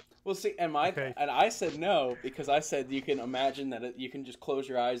doing to you. Well, see, and I said no because I said you can imagine that you can just close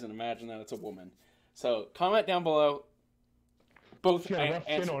your eyes and imagine that it's a woman. So comment down below both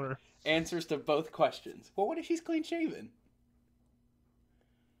answers to both questions. Well, what if she's clean shaven?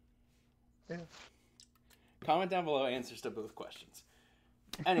 Yeah. Comment down below answers to both questions.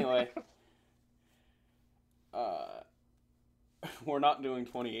 Anyway, we're not doing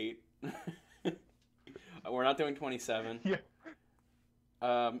 28. We're not doing 27. Yeah.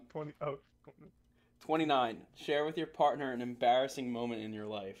 29. Share with your partner an embarrassing moment in your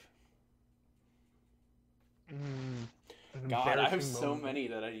life. God, I have so many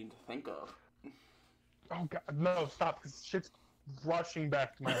that I need to think of. Oh God, no! Stop! Cause shit's rushing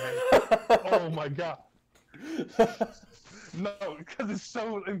back to my head. Oh my God. No, because it's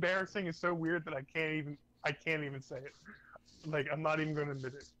so embarrassing and so weird that I can't even say it. Like I'm not even gonna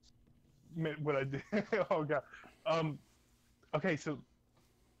admit what I did. Oh God. Okay, so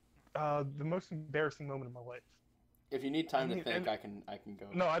the most embarrassing moment of my life. If you need time to think, I can go.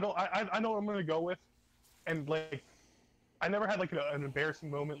 No, I don't. I know what I'm gonna go with, and like, I never had like an embarrassing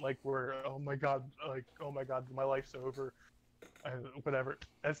moment like where oh my god, my life's over, whatever.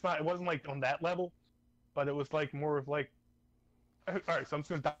 That's not. It wasn't like on that level, but it was like more of like, all right. So I'm just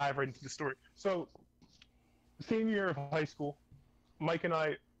gonna dive right into the story. So, senior year of high school, Mike and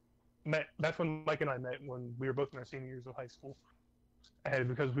I met. That's when Mike and I met when we were both in our senior years of high school, and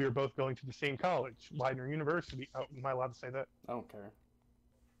because we were both going to the same college, Widener University. Oh, am I allowed to say that? I don't care.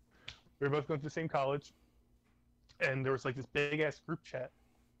 We were both going to the same college, and there was like this big ass group chat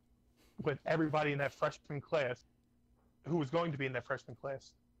with everybody in that freshman class who was going to be in that freshman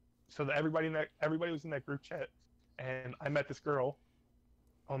class. So that everybody was in that group chat, and I met this girl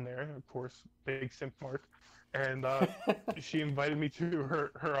on there, of course, big simp Mark, and she invited me to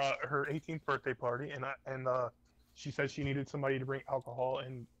her 18th birthday party, and she said she needed somebody to bring alcohol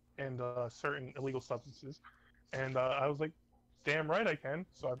and certain illegal substances, and I was like, damn right I can.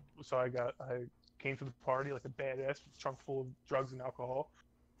 So I came to the party like a badass, trunk full of drugs and alcohol,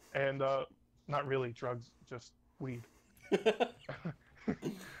 and not really drugs, just weed.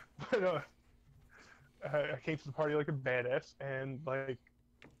 But I came to the party like a badass, and like,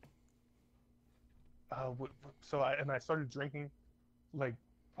 I started drinking like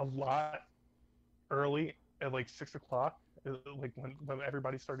a lot early at like 6 o'clock, like when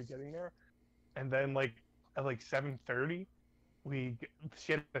everybody started getting there, and then like at like 7:30,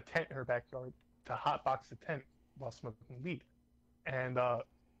 she had a tent in her backyard to hotbox the tent while smoking weed, and I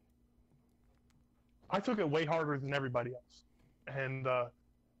took it way harder than everybody else, and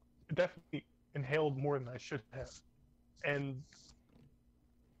definitely inhaled more than I should have. And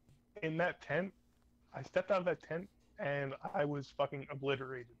in that tent, I stepped out of that tent and I was fucking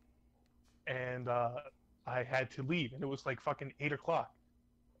obliterated. And I had to leave, and it was like fucking 8 o'clock.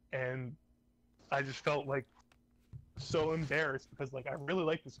 And I just felt like so embarrassed because like I really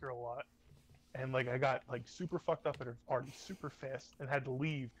liked this girl a lot. And like I got like super fucked up at her party super fast and had to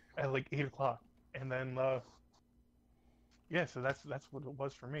leave at like 8 o'clock. And then yeah, so that's what it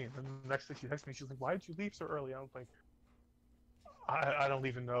was for me. And then the next thing she texted me, she was like, "Why did you leave so early?" I was like, I don't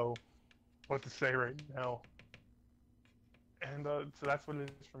even know what to say right now. And so that's what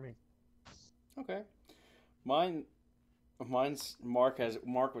it is for me. Okay, mine's Mark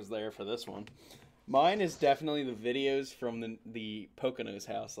was there for this one. Mine is definitely the videos from the Poconos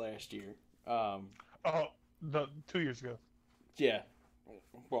house last year. The 2 years ago. Yeah,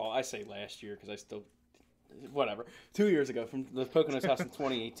 well, I say last year because I still. Whatever. 2 years ago from the Poconos house in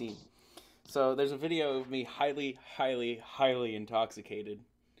 2018. So there's a video of me highly, highly, highly intoxicated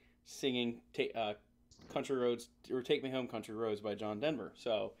singing Country Roads or Take Me Home Country Roads by John Denver.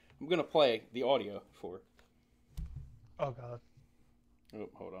 So I'm going to play the audio for. Oh, God. Oh,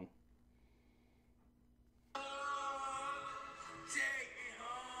 hold on.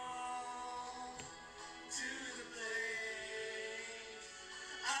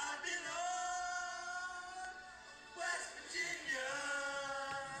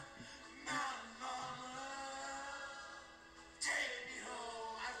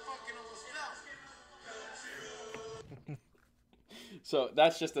 So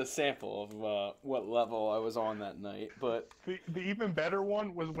that's just a sample of what level I was on that night. But the even better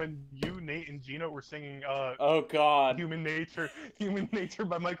one was when you, Nate, and Gino were singing oh God, Human Nature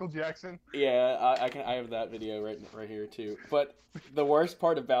by Michael Jackson. Yeah, I have that video right here too. But the worst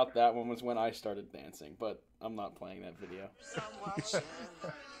part about that one was when I started dancing. But I'm not playing that video.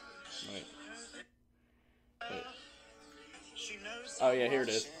 Wait. Oh yeah, here it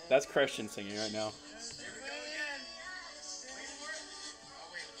is. That's Christian singing right now.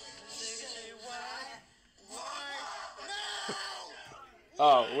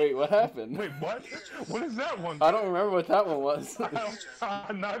 Oh, wait, what happened? Wait, what? What is that one? I don't remember what that one was.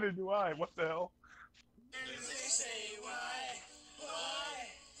 Neither do I. What the hell?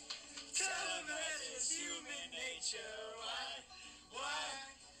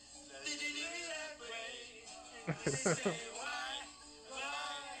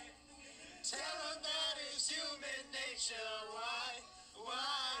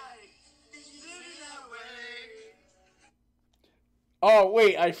 Oh,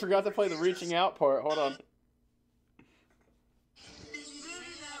 wait, I forgot to play the reaching out part. Hold on.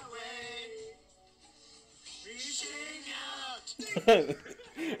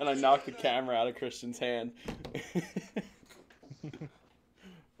 And I knocked the camera out of Christian's hand.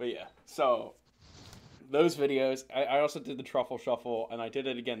 But yeah, so those videos, I also did the Truffle Shuffle, and I did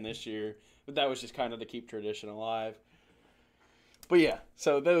it again this year, but that was just kind of to keep tradition alive. But yeah,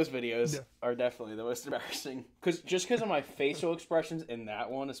 so those videos are definitely the most embarrassing. Just because of my facial expressions in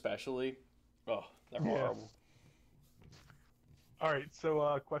that one especially. Oh, they're horrible. All right,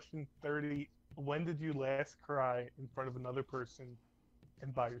 so question 30. When did you last cry in front of another person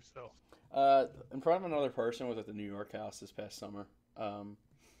and by yourself? In front of another person was at the New York house this past summer. Um,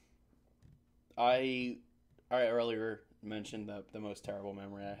 I I earlier mentioned that the most terrible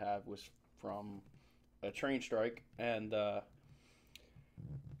memory I have was from a train strike, and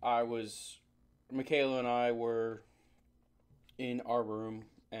I was Michaela and I were in our room,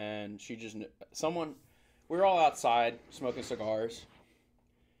 and she just someone we were all outside smoking cigars,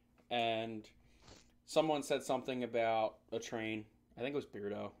 and someone said something about a train. I think it was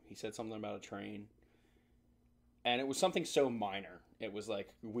Beardo. He said something about a train, and it was something so minor. It was like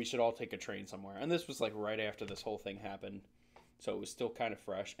we should all take a train somewhere, and this was like right after this whole thing happened, so it was still kind of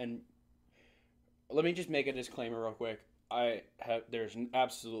fresh. And let me just make a disclaimer real quick. There's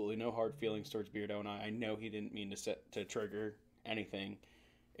absolutely no hard feelings towards Beardo, and I know he didn't mean to trigger anything.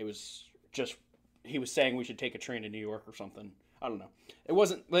 It was just he was saying we should take a train to New York or something. I don't know. It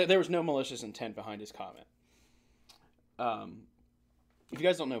wasn't there was no malicious intent behind his comment. If you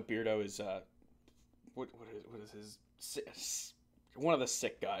guys don't know, Beardo is what is his one of the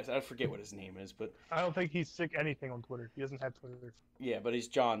sick guys. I forget what his name is, but I don't think he's sick anything on Twitter. He doesn't have Twitter. yeah, but he's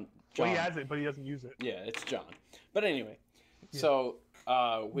John. Well, he has it, but he doesn't use it. Yeah, it's John. But anyway, Yeah. so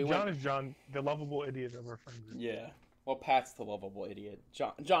John is John, the lovable idiot of our friend group. Yeah. Well, Pat's the lovable idiot.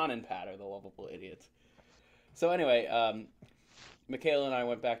 John and Pat are the lovable idiots. So anyway, Michaela and I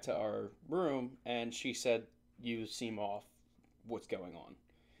went back to our room, and she said, "You seem off. What's going on?"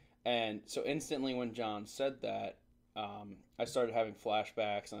 And so instantly, when John said that, I started having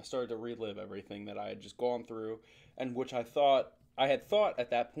flashbacks, and I started to relive everything that I had just gone through, and which I had thought at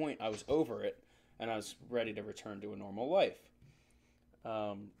that point I was over it, and I was ready to return to a normal life.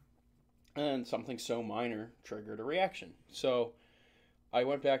 And something so minor triggered a reaction. So I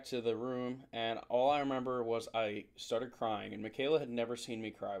went back to the room, and all I remember was I started crying, and Michaela had never seen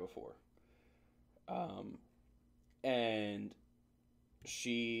me cry before. And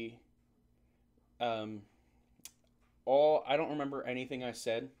she, I don't remember anything I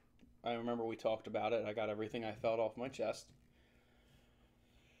said. I remember we talked about it. I got everything I felt off my chest.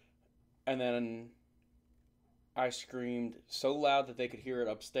 And then I screamed so loud that they could hear it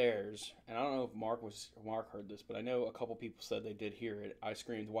upstairs. And I don't know if Mark heard this, but I know a couple people said they did hear it. I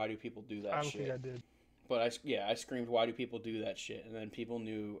screamed, "Why do people do that I don't shit?" think I did. But I screamed, "Why do people do that shit?" And then people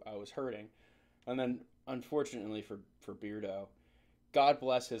knew I was hurting. And then, unfortunately for Beardo, God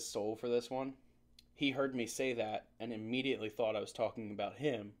bless his soul for this one, he heard me say that and immediately thought I was talking about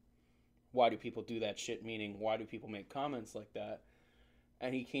him. Why do people do that shit? Meaning, why do people make comments like that?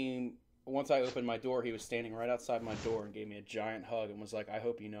 And he came, once I opened my door, he was standing right outside my door and gave me a giant hug and was like, "I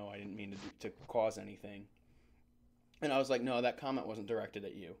hope you know I didn't mean to cause anything." And I was like, "No, that comment wasn't directed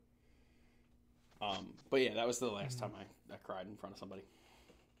at you." But yeah, that was the last time I cried in front of somebody.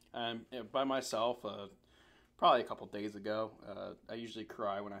 By myself, probably a couple days ago. I usually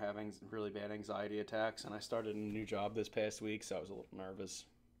cry when I have really bad anxiety attacks, and I started a new job this past week, so I was a little nervous.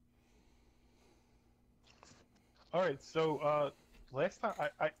 All right, so last time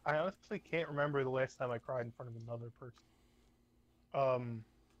I honestly can't remember the last time I cried in front of another person.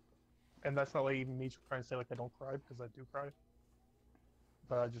 And that's not like even me trying to say like I don't cry because I do cry,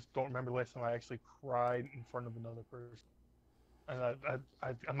 but I just don't remember the last time I actually cried in front of another person. And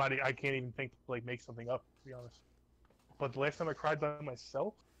I can't even think to like make something up, to be honest. But the last time I cried by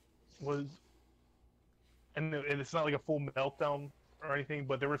myself was, and it's not like a full meltdown or anything,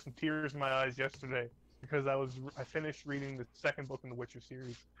 but there were some tears in my eyes yesterday because I finished reading the second book in the Witcher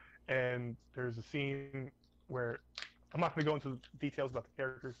series, and there's a scene where I'm not going to go into details about the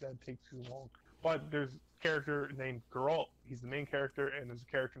characters, that'd take too long. But there's a character named Geralt. He's the main character, and there's a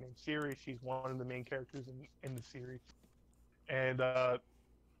character named Ciri. She's one of the main characters in the series. And at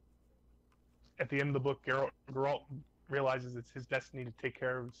the end of the book, Geralt realizes it's his destiny to take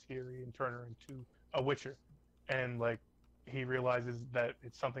care of Ciri and turn her into a Witcher. And like he realizes that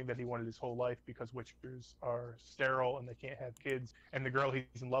it's something that he wanted his whole life because Witchers are sterile and they can't have kids. And the girl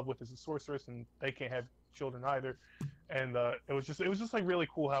he's in love with is a sorceress and they can't have children either. And it was just like really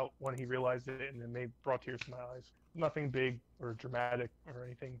cool how when he realized it and then brought tears to my eyes. Nothing big or dramatic or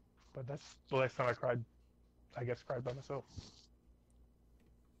anything, but that's the last time I cried. I guess cried by myself.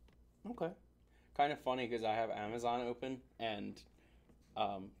 Okay. Kind of funny because I have Amazon open and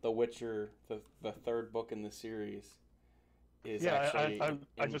The Witcher, the third book in the series, is actually.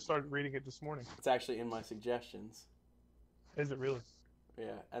 I just started reading it this morning. It's actually in my suggestions. Is it really?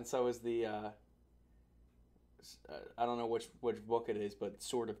 Yeah, and so is the. I don't know which book it is, but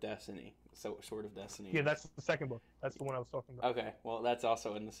Sword of Destiny. So Sword of Destiny. Yeah, that's the second book. That's the one I was talking about. Okay, well that's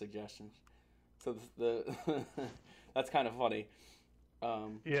also in the suggestions. So the that's kind of funny.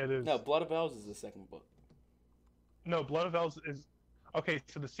 Yeah, it is. No, Blood of Elves is the second book. No, Blood of Elves is okay.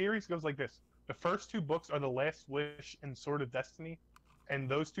 So the series goes like this: the first two books are The Last Wish and Sword of Destiny, and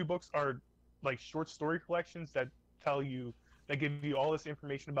those two books are like short story collections that give you all this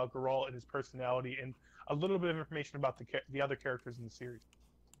information about Geralt and his personality, and a little bit of information about the other characters in the series.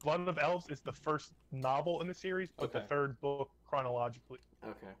 Blood of Elves is the first novel in the series, but the Okay. third book chronologically.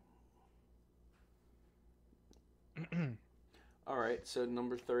 Okay. All right. So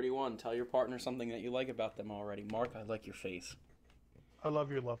number 31. Tell your partner something that you like about them already. Mark, I like your face. I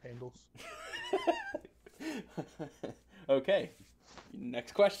love your love handles. Okay.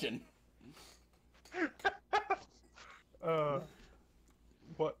 Next question. uh,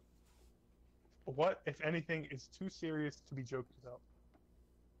 what what if anything is too serious to be joked about?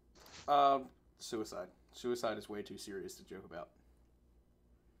 Suicide. Suicide is way too serious to joke about.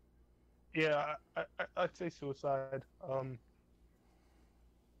 Yeah, I'd say suicide.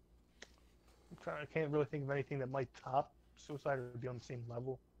 I can't really think of anything that might top suicide or be on the same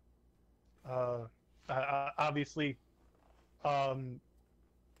level. Obviously, um,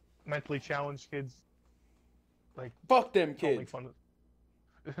 mentally challenged kids like Fuck them don't make kids. fun of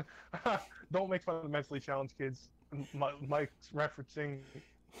don't make fun of mentally challenged kids. Mike's referencing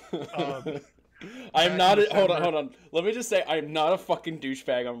uh, I'm back not. in Hold on, December. hold on. Let me just say, I'm not a fucking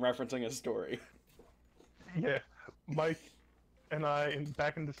douchebag. I'm referencing a story. Yeah, Mike and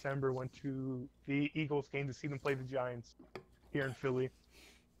back in December went to the Eagles game to see them play the Giants here in Philly.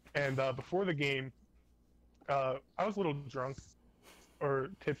 And before the game, I was a little drunk or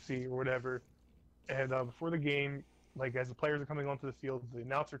tipsy or whatever. And before the game, like as the players are coming onto the field, the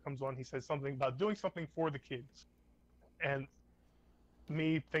announcer comes on. He says something about doing something for the kids. And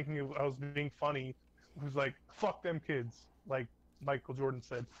me thinking I was being funny, was like, "Fuck them kids," like Michael Jordan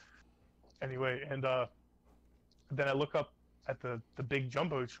said. Anyway, and then I look up at the big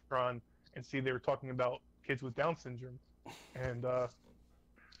jumbotron and see they were talking about kids with Down syndrome. And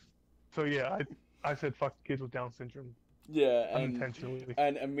so yeah, I said fuck kids with Down syndrome Yeah, unintentionally.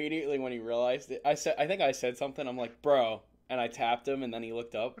 and immediately when he realized it, I think I said something. I'm like, bro, and I tapped him, and then he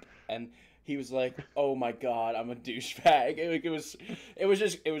looked up, and he was like, "Oh my god, I'm a douchebag."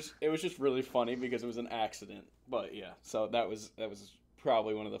 It was just really funny because it was an accident. But yeah, so that was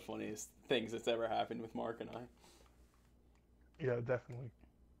probably one of the funniest things that's ever happened with Mark and I. Yeah, definitely.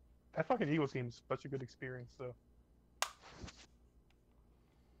 That fucking Eagles game is such a good experience, though.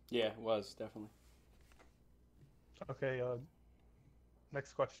 Yeah, it was definitely. Okay,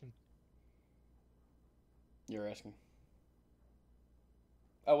 next question. You're asking.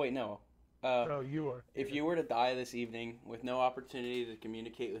 Oh wait, no. Uh, Oh, you are. if you were to die this evening with no opportunity to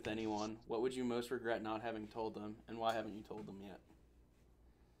communicate with anyone, what would you most regret not having told them, and why haven't you told them yet?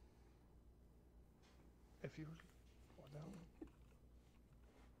 If you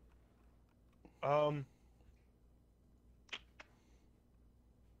um,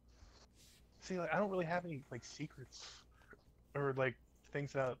 see, like I don't really have any like secrets or like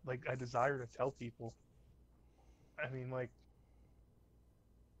things that like I desire to tell people. I mean, like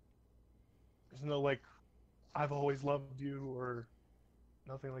there's no like I've always loved you or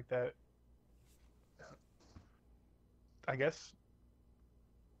nothing like that. I guess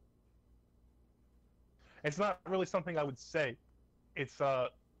it's not really something I would say. It's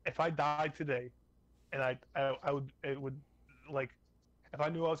if I died today and I would it would like if I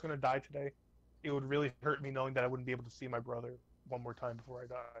knew I was gonna die today, it would really hurt me knowing that I wouldn't be able to see my brother one more time before I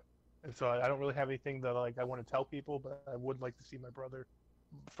die. And so I don't really have anything that like I want to tell people, but I would like to see my brother.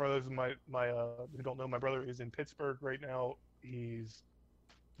 For those of my who don't know, my brother is in Pittsburgh right now. He's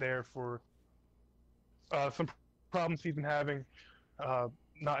there for some problems he's been having, uh,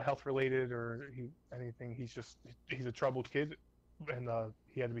 not health related or anything. He's a troubled kid, and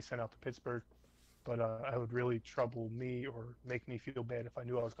he had to be sent out to Pittsburgh. But I would really trouble me or make me feel bad if I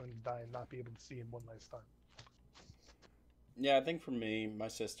knew I was going to die and not be able to see him one last time. Yeah, I think for me, my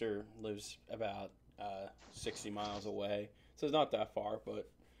sister lives about 60 miles away, so it's not that far, but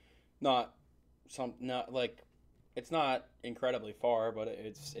not like it's not incredibly far, but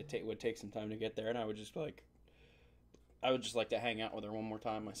would take some time to get there, and I would just like to hang out with her one more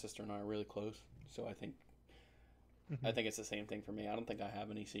time. My sister and I are really close, so I Hmm. think it's the same thing for me. I don't think I have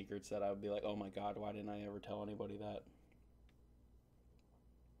any secrets that I would be like, oh my god, why didn't I ever tell anybody that?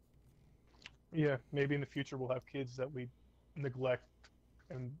 Yeah, maybe in the future we'll have kids that we neglect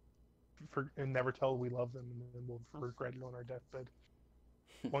and and never tell we love them, and then we'll regret it on our deathbed.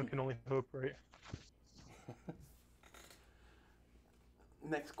 One can only hope, right?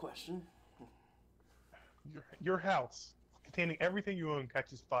 Next question. Your house, containing everything you own,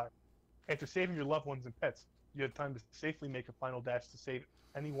 catches fire. After saving your loved ones and pets, you had time to safely make a final dash to save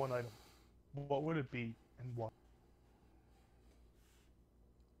any one item. What would it be and why?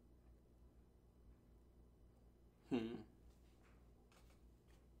 Hmm.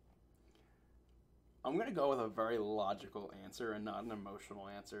 I'm gonna go with a very logical answer and not an emotional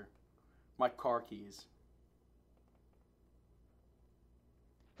answer. My car keys.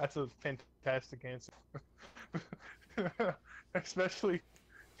 That's a fantastic answer. Especially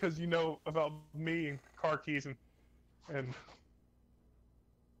because you know about me and car keys and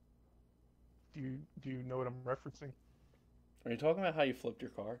do you know what I'm referencing? Are you talking about how you flipped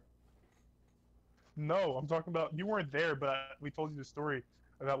your car? No, I'm talking about you weren't there, but we told you the story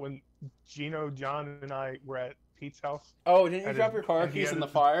about when Gino, John, and I were at Pete's house. Oh, didn't you At drop his, your car and he keys had in the his,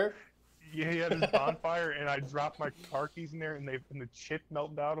 fire? yeah, he had his bonfire, and I dropped my car keys in there, and the chip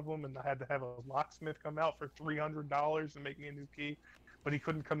melted out of them, and I had to have a locksmith come out for $300 and make me a new key. But he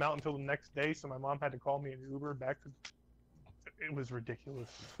couldn't come out until the next day, so my mom had to call me an Uber back to. It was ridiculous.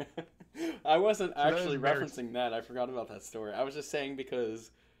 I wasn't So that actually is referencing that. I forgot about that story. I was just saying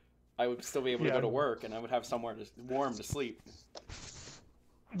because I would still be able to Yeah, go to work and I would have somewhere to warm to sleep.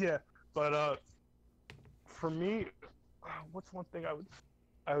 yeah, but for me, what's one thing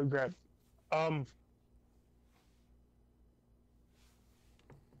I would grab? Um,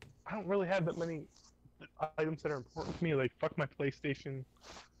 I don't really have that many items that are important to me. Like fuck my PlayStation.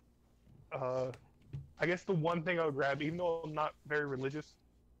 Uh, I guess the one thing I would grab, even though I'm not very religious,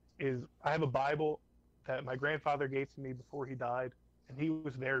 is I have a Bible that my grandfather gave to me before he died, and he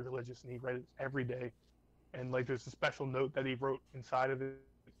was very religious and he read it every day. And like there's a special note that he wrote inside of it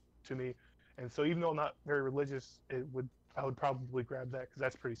to me. And so even though I'm not very religious, I would probably grab that because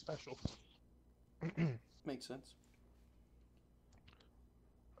that's pretty special. Makes sense.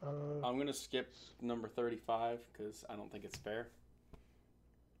 uh, I'm going to skip number 35 because I don't think it's fair.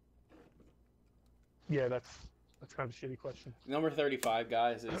 yeah, that's kind of a shitty question. Number 35,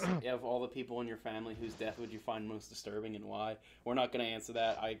 guys, is of all the people in your family, whose death would you find most disturbing and why? We're not going to answer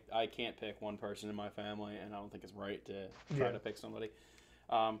that. I can't pick one person in my family, and I don't think it's right to try to pick somebody.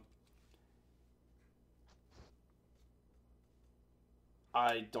 I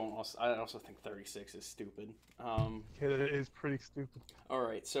also think 36 is stupid. Yeah, it is pretty stupid. All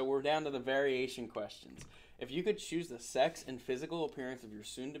right, so we're down to the variation questions. If you could choose the sex and physical appearance of your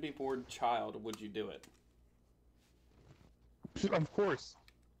soon-to-be-born child, would you do it? Of course,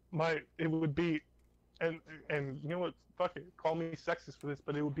 it would be, and you know what? Fuck it. Call me sexist for this,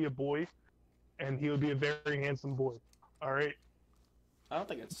 but it would be a boy, and he would be a very handsome boy. All right. I don't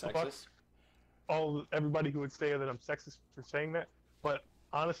think it's Fuck sexist. everybody who would say that I'm sexist for saying that, but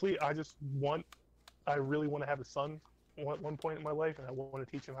honestly, I really want to have a son at one point in my life, and I want to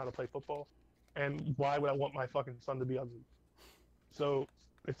teach him how to play football. And why would I want my fucking son to be ugly? So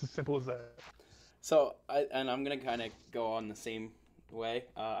it's as simple as that. So, I'm gonna kind of go on the same way.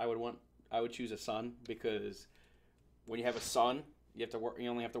 I would choose a son because when you have a son, you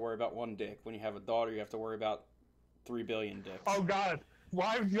only have to worry about one dick. When you have a daughter, you have to worry about 3 billion dicks. Oh God,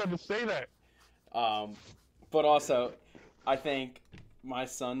 why would you have to say that? But also, I think my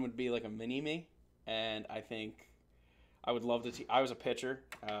son would be like a mini me, and I think I would love to. I was a pitcher.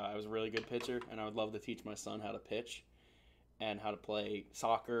 I was a really good pitcher, and I would love to teach my son how to pitch and how to play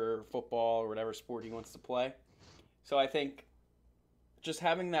soccer, football, or whatever sport he wants to play. So I think just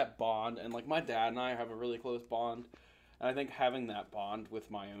having that bond, and like my dad and I have a really close bond, and I think having that bond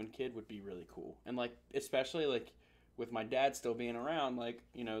with my own kid would be really cool. And like especially like with my dad still being around, like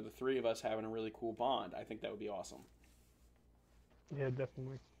the three of us having a really cool bond, I think that would be awesome. Yeah,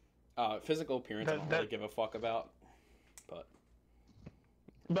 definitely. Physical appearance, I don't really give a fuck about, but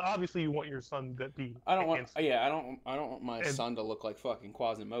But obviously, you want your son to be. I don't want. Yeah, I don't want my son to look like fucking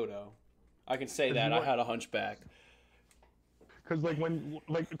Quasimodo. I can say that I had a hunchback. Because like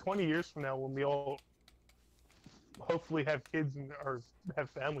 20 years from now, when we all hopefully have kids or have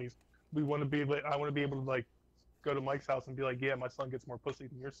families, we want to be like, I want to be able to like go to Mike's house and be like, yeah, my son gets more pussy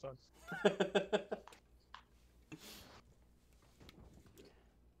than your son.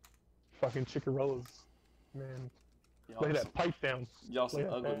 Fucking chickarellas, man. Lay that pipe down. Y'all some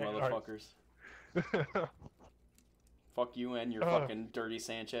ugly motherfuckers. Right. Fuck you and your fucking dirty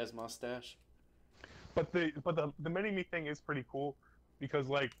Sanchez mustache. But the mini me thing is pretty cool because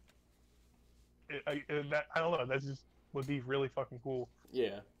like I don't know, that just would be really fucking cool.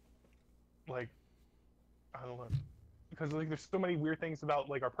 Yeah. Like I don't know, because like there's so many weird things about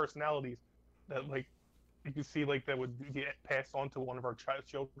like our personalities that like you can see like that would get passed on to one of our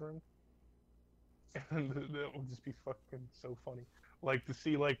children, and that would just be fucking so funny. Like to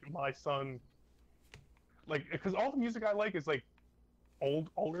see like my son, like because all the music I like is like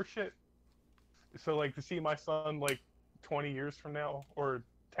older shit. So like to see my son like 20 years from now or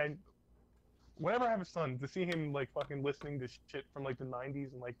 10, whenever I have a son, to see him like fucking listening to shit from like the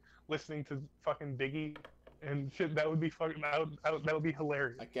 90s and like listening to fucking Biggie and shit, that would be fucking that would be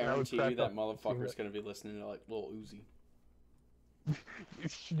hilarious. I And I would guarantee you crack that up seeing motherfucker's that. gonna be listening to like Lil Uzi.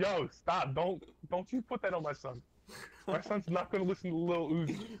 Yo, stop! Don't you put that on my son. My son's not gonna listen to Lil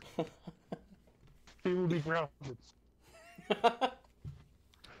Uzi. He will be grounded.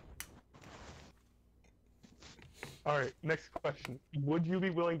 All right, next question. Would you be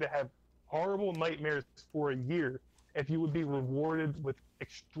willing to have horrible nightmares for a year if you would be rewarded with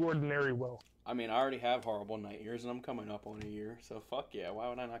extraordinary wealth? I mean, I already have horrible night years, and I'm coming up on a year, so fuck yeah. Why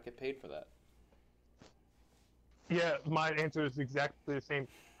would I not get paid for that? Yeah, my answer is exactly the same.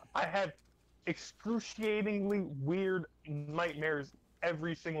 I have excruciatingly weird nightmares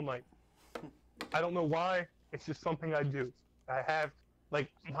every single night. I don't know why. It's just something I do. I have,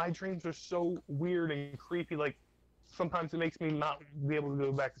 like, my dreams are so weird and creepy. Like, sometimes it makes me not be able to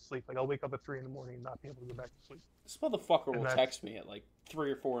go back to sleep. Like, I'll wake up at 3 in the morning and not be able to go back to sleep. This motherfucker And will text me at like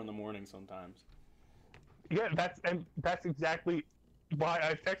 3 or 4 in the morning sometimes. Yeah, that's exactly why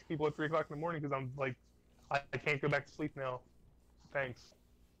I text people at 3 o'clock in the morning, because I'm like, I can't go back to sleep now. Thanks.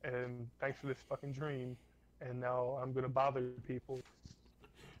 And thanks for this fucking dream. And now I'm going to bother people.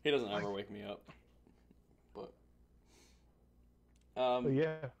 He doesn't ever wake me up. But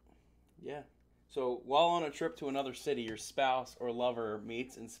yeah. yeah. So while on a trip to another city, your spouse or lover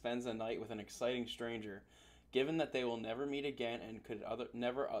meets and spends a night with an exciting stranger. Given that they will never meet again and you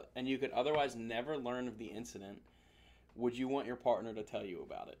could otherwise never learn of the incident, would you want your partner to tell you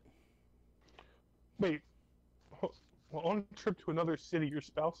about it? Wait. Well, on a trip to another city, your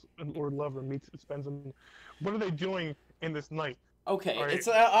spouse or lover meets and spends a... What are they doing in this night? Okay, Right. It's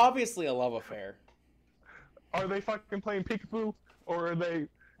obviously a love affair. Are they fucking playing peekaboo, or are they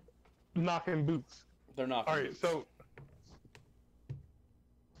knocking boots? They're not. All right, so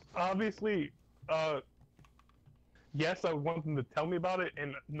obviously, yes, I would want them to tell me about it,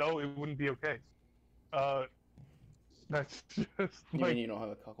 and no, it wouldn't be okay. That's just You like, mean you don't have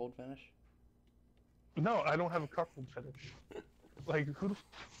a cuckold fetish? no, I don't have a cuckold fetish. Like,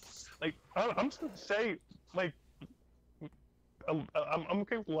 I'm just gonna say, like, I'm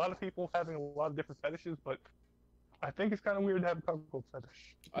okay with a lot of people having a lot of different fetishes, but I think it's kind of weird to have a cuckold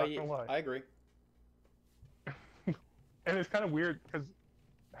fetish. Not gonna lie. I agree. And it's kind of weird because,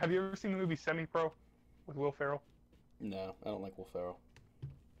 have you ever seen the movie Semi-Pro with Will Ferrell? No, I don't like Will Ferrell.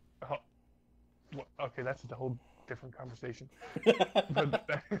 Oh, well, okay, that's a whole different conversation. but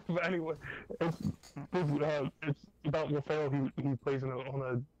anyway, it's about Will Ferrell. He plays on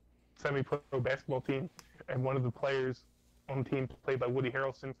a semi-pro basketball team, and one of the players on the team, played by Woody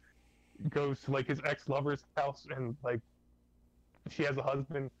Harrelson, goes to like his ex-lover's house, and like she has a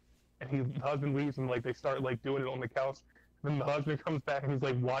husband, and the husband leaves, and like they start like doing it on the couch. Then the husband comes back, and he's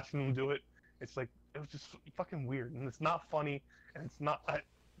like watching them do it. It's like, it was just fucking weird, and it's not funny, and it's not what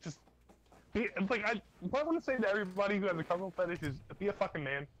I want to say to everybody who has a cuckold fetish is, be a fucking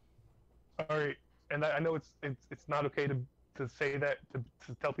man. All right, and I know it's not okay to say that, to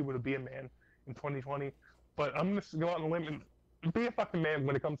tell people to be a man in 2020, but I'm gonna go out on a limb and be a fucking man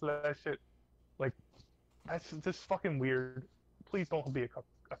when it comes to that shit. Like, that's just fucking weird. Please don't be a cuck.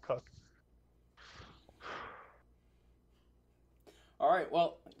 All right,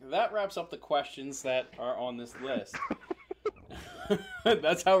 well, that wraps up the questions that are on this list.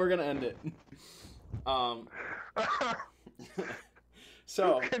 That's how we're gonna end it.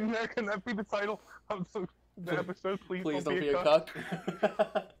 So can that be the title of the episode? Please don't be a cuck.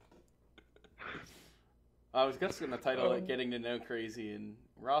 I was just gonna title it "Getting to Know Crazy and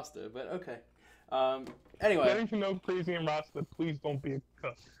Rasta," but okay. Anyway, Getting to Know Crazy and Rasta. Please don't be a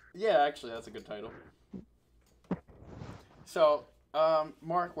cuck. Yeah, actually, that's a good title. So,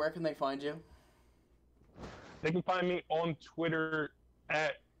 Mark, where can they find you? They can find me on Twitter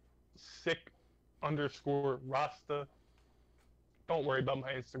at sick_Rasta. Don't worry about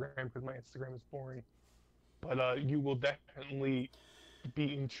my Instagram, because my Instagram is boring. But you will definitely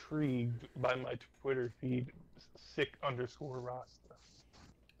be intrigued by my Twitter feed, sick_Rasta.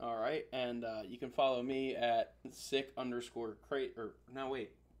 All right, and you can follow me at sick_crate. No,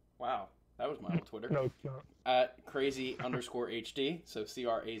 wait. Wow, that was my old Twitter. No, it's not. At crazy_HD, so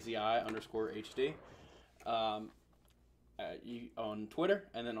CRAZI_HD. You on Twitter,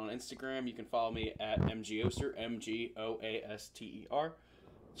 and then on Instagram you can follow me at MGOaster, MGOASTER.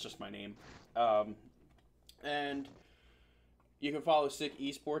 It's just my name. And you can follow Sick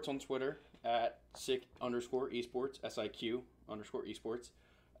Esports on Twitter at sick_esports, SIQ_esports.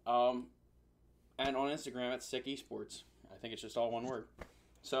 And on Instagram at Sick Esports. I think it's just all one word.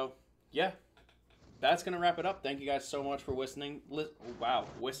 So, yeah. that's going to wrap it up. Thank you guys so much for listening.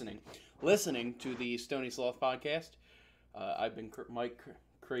 Listening to the Stony Sloth podcast. I've been Mike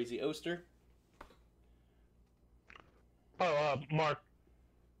Crazy Oster. Mark,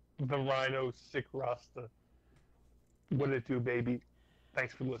 the Rhino Sick Rasta. What it do, baby?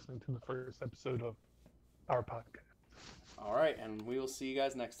 Thanks for listening to the first episode of our podcast. All right, and we will see you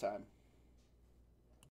guys next time.